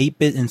Nintendo,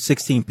 8-bit and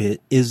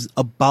 16-bit, is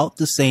about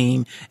the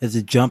same as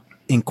the jump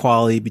in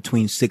quality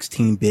between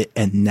 16-bit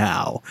and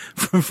now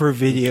for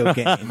video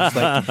games.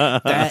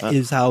 That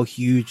is how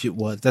huge it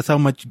was. That's how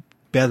much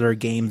better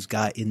games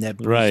got in that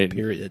brief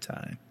period of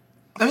time.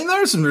 I mean,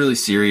 there are some really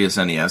serious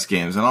NES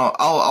games, and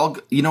I'll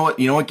you know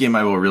what game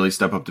I will really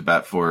step up to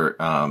bat for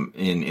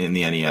in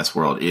the NES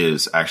world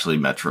is actually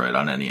Metroid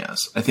on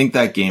NES. I think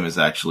that game is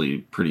actually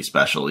pretty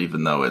special,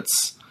 even though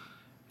it's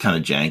kind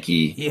of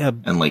janky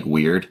and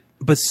weird.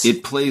 But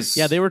it plays.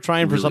 Yeah, they were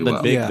trying for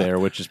something big there,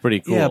 which is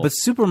pretty cool. Yeah, but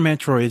Super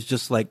Metroid is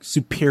just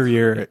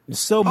superior,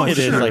 so much. It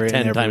is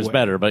 10 times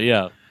better, but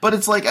yeah. But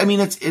it's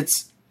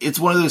it's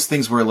one of those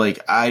things where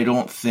I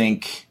don't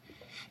think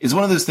it's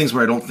one of those things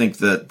where I don't think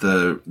that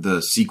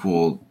the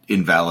sequel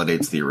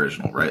invalidates the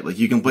original, right?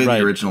 You can play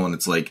the original and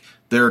it's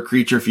there are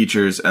creature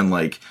features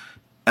and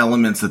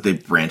elements that they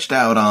branched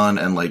out on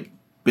and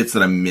bits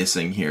that I'm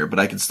missing here, but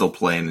I can still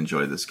play and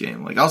enjoy this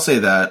game. I'll say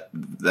that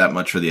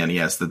much for the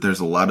NES, that there's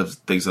a lot of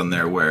things on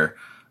there where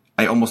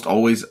I almost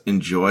always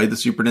enjoy the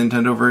Super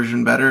Nintendo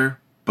version better,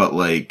 but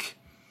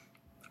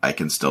I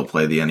can still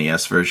play the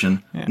NES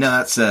version. Yeah. Now,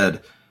 that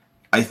said,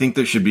 I think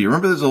there should be,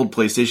 remember those old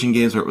PlayStation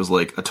games where it was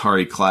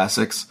Atari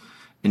Classics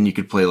and you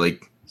could play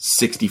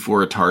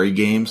 64 Atari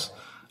games?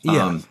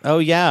 Yeah. Oh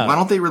yeah. Why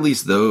don't they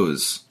release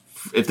those?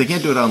 If they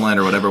can't do it online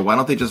or whatever, why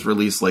don't they just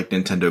release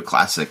Nintendo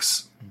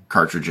Classics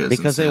cartridges?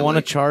 Because they want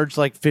to charge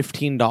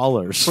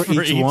 $15 for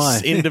each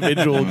one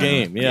individual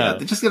game. Yeah.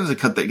 They just get to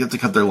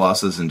cut their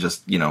losses and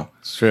just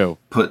it's true.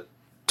 Put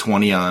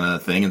 20 on a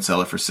thing and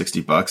sell it for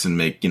 $60 and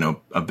make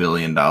 $1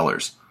 billion.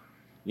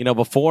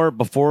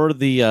 Before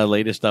the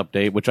latest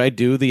update, which I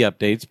do the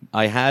updates,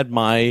 I had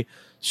my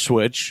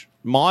Switch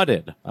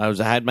modded. I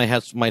had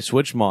my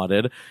Switch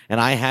modded,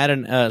 and I had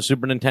a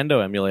Super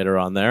Nintendo emulator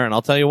on there, and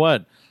I'll tell you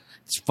what.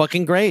 It's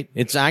fucking great.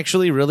 It's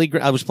actually really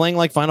great. I was playing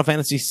Final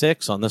Fantasy VI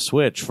on the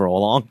Switch for a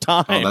long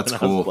time. Oh, that's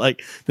cool. I was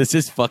this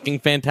is fucking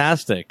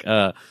fantastic.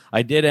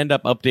 I did end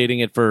up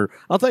updating it for,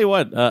 I'll tell you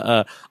what,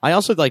 I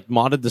also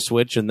modded the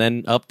Switch and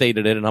then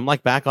updated it, and I'm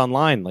back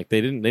online.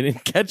 They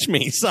didn't catch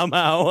me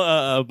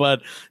somehow.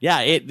 But yeah,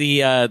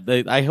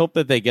 I hope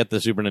that they get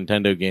the Super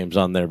Nintendo games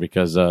on there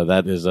because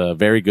that is a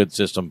very good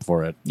system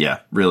for it. Yeah,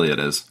 really it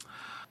is.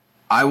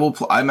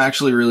 I'm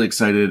actually really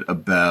excited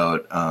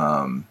about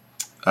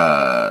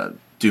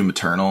Doom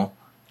Eternal.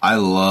 I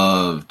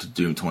loved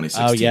Doom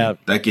 2016. Oh yeah,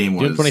 that game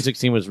was Doom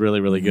 2016 was really,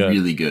 really good.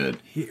 Really good.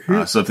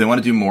 So if they want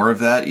to do more of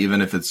that,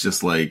 even if it's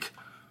just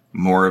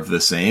more of the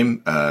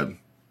same,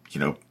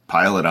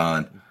 pile it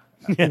on.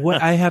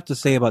 What I have to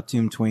say about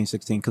Doom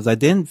 2016, because I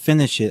didn't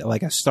finish it.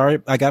 Like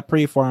I got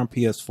pretty far on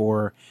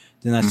PS4,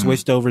 then I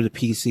switched over to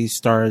PC,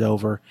 started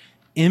over.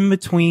 In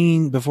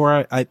between,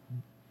 before I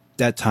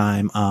that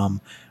time,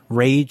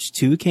 Rage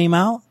 2 came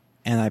out,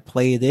 and I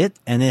played it,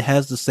 and it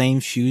has the same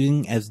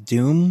shooting as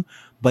Doom,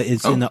 but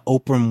it's in an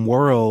open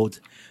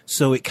world.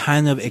 So it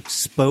kind of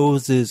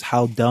exposes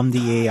how dumb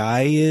the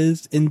AI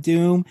is in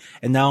Doom.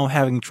 And now I'm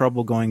having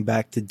trouble going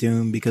back to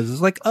Doom because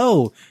it's like,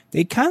 oh,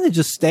 they kind of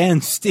just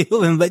stand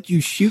still and let you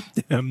shoot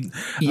them.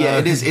 Yeah,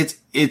 it is.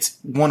 It's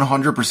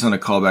 100% a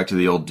callback to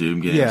the old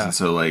Doom games. Yeah. And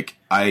so like,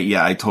 I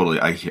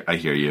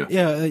hear you.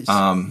 Yeah.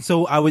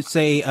 So I would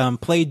say,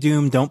 play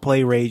Doom, don't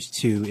play Rage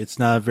 2. It's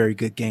not a very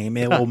good game.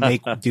 It will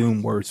make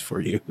Doom worse for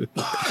you.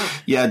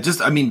 Yeah.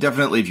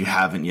 Definitely if you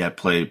haven't yet,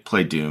 play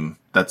Doom.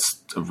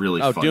 That's a really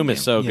fun Doom game.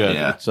 Is so good.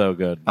 Yeah. It's so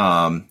good.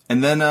 And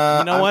then,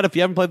 you know what? If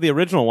you haven't played the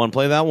original one,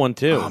 play that one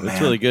too.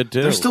 It's really good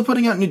too. They're still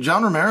putting out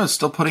John Romero's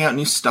still putting out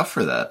new stuff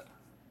for that.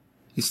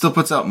 He still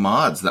puts out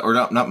mods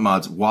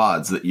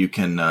WADs that you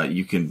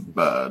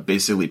can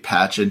basically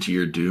patch into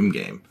your Doom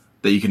game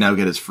that you can now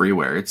get as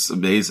freeware. It's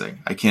amazing.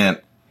 I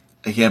can't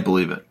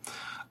believe it.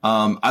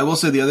 I will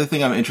say the other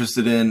thing I'm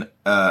interested in,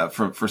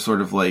 for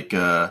sort of like,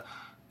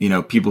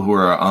 people who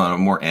are on a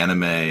more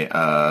anime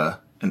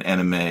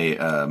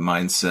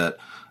mindset.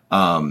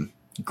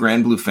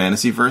 Grand Blue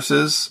Fantasy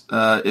Versus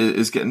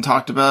is getting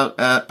talked about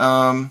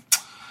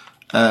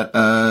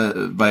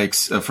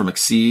from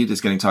Exceed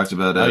is getting talked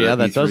about. That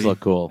E3, does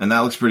look cool, and that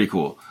looks pretty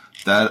cool.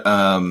 That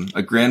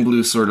a Grand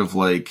Blue sort of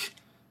like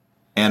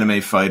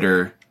anime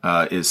fighter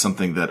is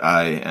something that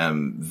I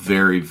am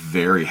very,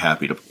 very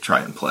happy to try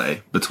and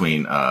play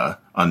between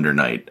Under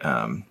Night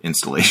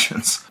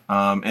installations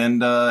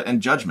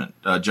and Judgment,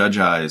 Judge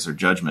Eyes or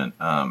Judgment.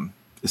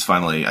 Is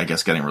finally, I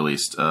guess, getting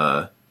released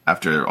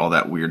after all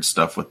that weird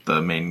stuff with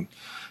the main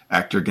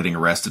actor getting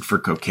arrested for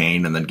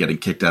cocaine and then getting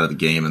kicked out of the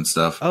game and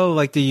stuff. Oh,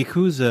 like the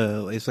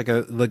Yakuza. It's like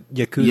a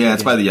Yakuza. Yeah,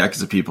 it's by the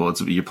Yakuza people.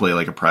 You play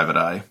like a private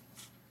eye.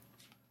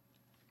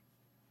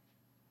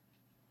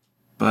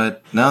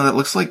 But no, that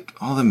looks like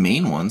all the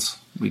main ones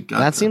we got.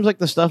 That seems like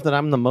the stuff that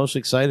I'm the most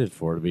excited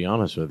for, to be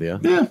honest with you.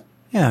 Yeah.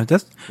 Yeah,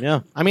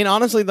 I mean,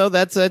 honestly, though,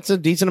 that's a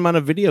decent amount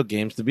of video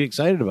games to be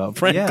excited about,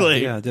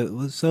 frankly. Yeah.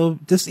 So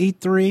this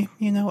E3,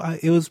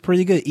 it was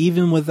pretty good,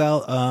 even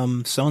without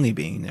Sony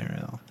being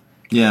there.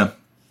 Yeah.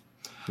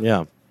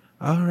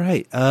 All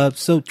right.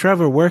 So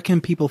Trevor, where can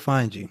people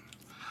find you?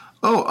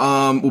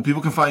 Well,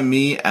 people can find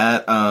me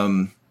at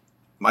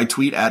my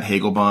tweet at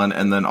Hagelbon,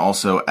 and then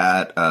also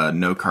at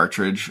No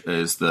Cartridge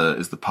is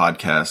the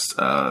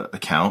podcast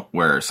account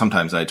where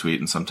sometimes I tweet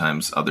and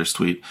sometimes others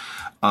tweet.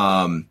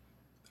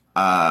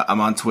 I'm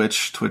on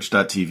Twitch,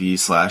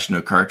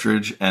 twitch.tv/No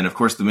Cartridge. And of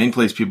course, the main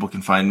place people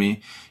can find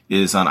me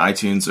is on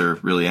iTunes or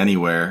really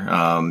anywhere.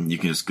 You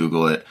can just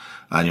Google it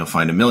and you'll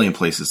find a million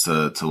places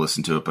to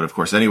listen to it. But of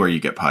course, anywhere you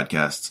get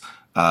podcasts,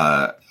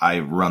 I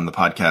run the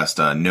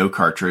podcast, No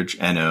Cartridge,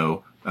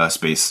 NO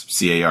space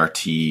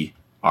CARTRIDGE.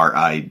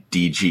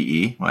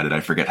 Why did I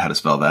forget how to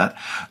spell that?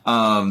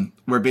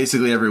 Where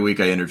basically every week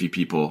I interview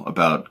people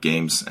about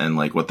games and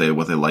like what they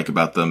like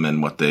about them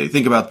and what they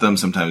think about them.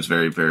 Sometimes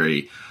very,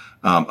 very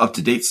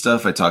up-to-date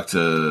stuff. I talked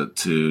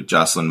to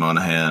Jocelyn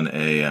Monahan,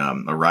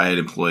 a Riot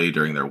employee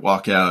during their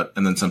walkout,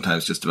 and then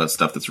sometimes just about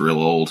stuff that's real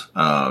old.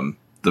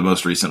 The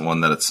most recent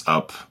one that it's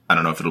up, I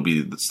don't know if it'll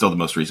be still the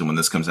most recent when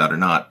this comes out or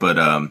not, but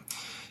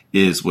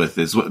is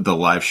the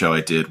live show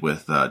I did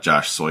with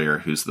Josh Sawyer,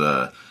 who's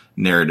the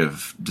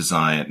narrative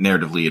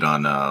lead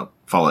on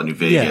Fallout New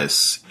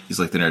Vegas. Yeah. He's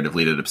like the narrative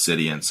lead at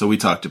Obsidian. So we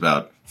talked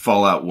about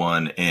Fallout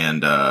 1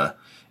 and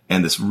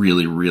this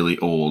really, really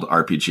old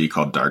RPG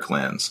called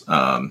Darklands.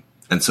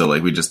 And so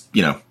like we just,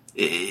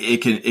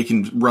 it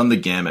can run the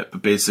gamut,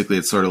 but basically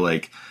it's sort of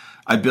like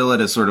I bill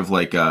it as sort of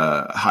like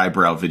a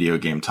highbrow video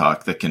game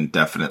talk that can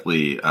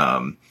definitely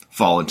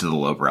fall into the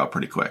lowbrow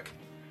pretty quick.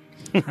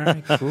 All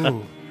right,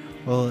 cool.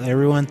 Well,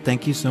 everyone,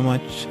 thank you so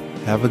much.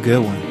 Have a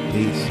good one.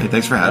 Peace. Hey,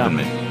 thanks for having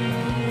me.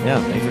 Yeah,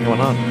 thanks for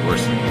coming on. Of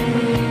course.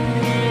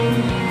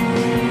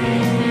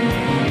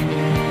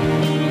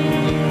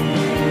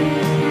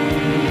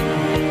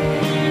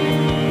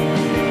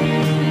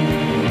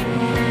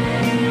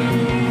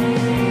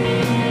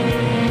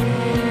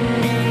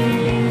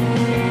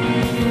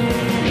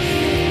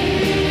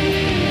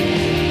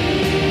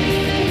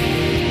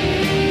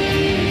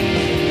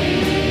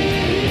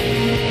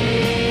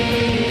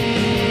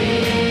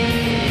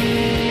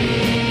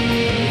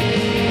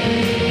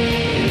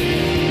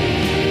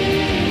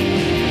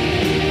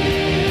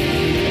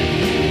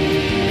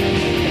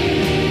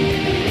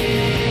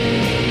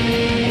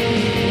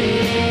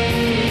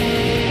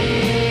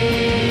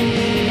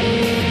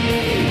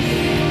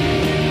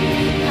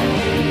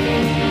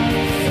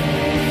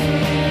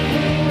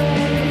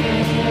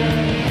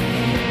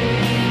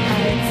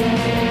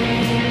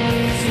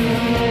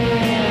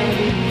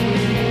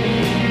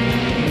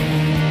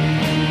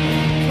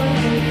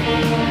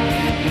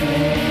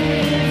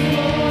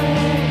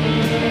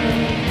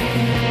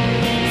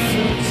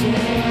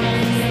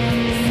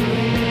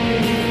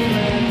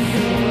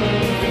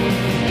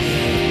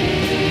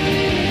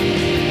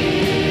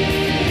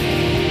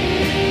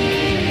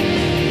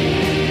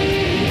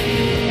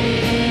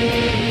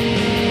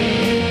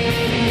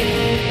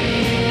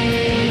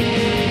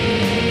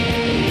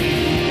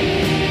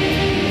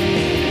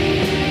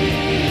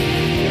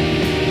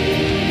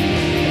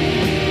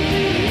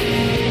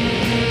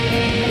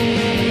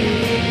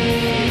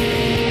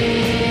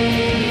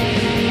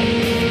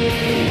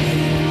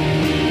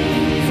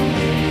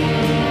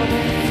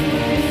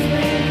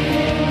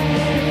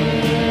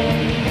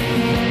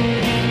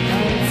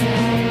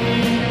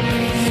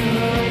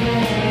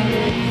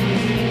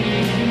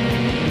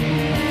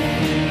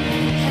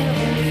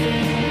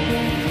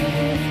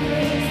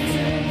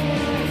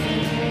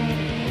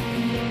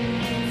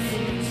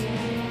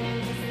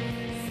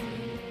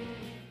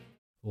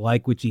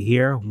 Like what you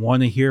hear?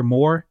 Want to hear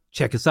more?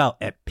 Check us out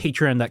at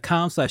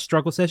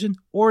patreon.com/struggle session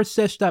or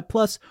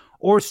sesh.plus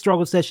or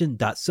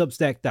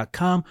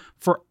strugglesession.substack.com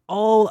for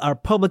all our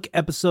public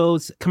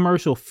episodes,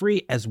 commercial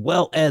free, as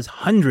well as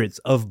hundreds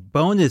of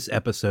bonus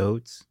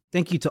episodes.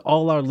 Thank you to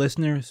all our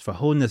listeners for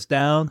holding us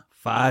down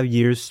 5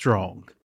 years strong.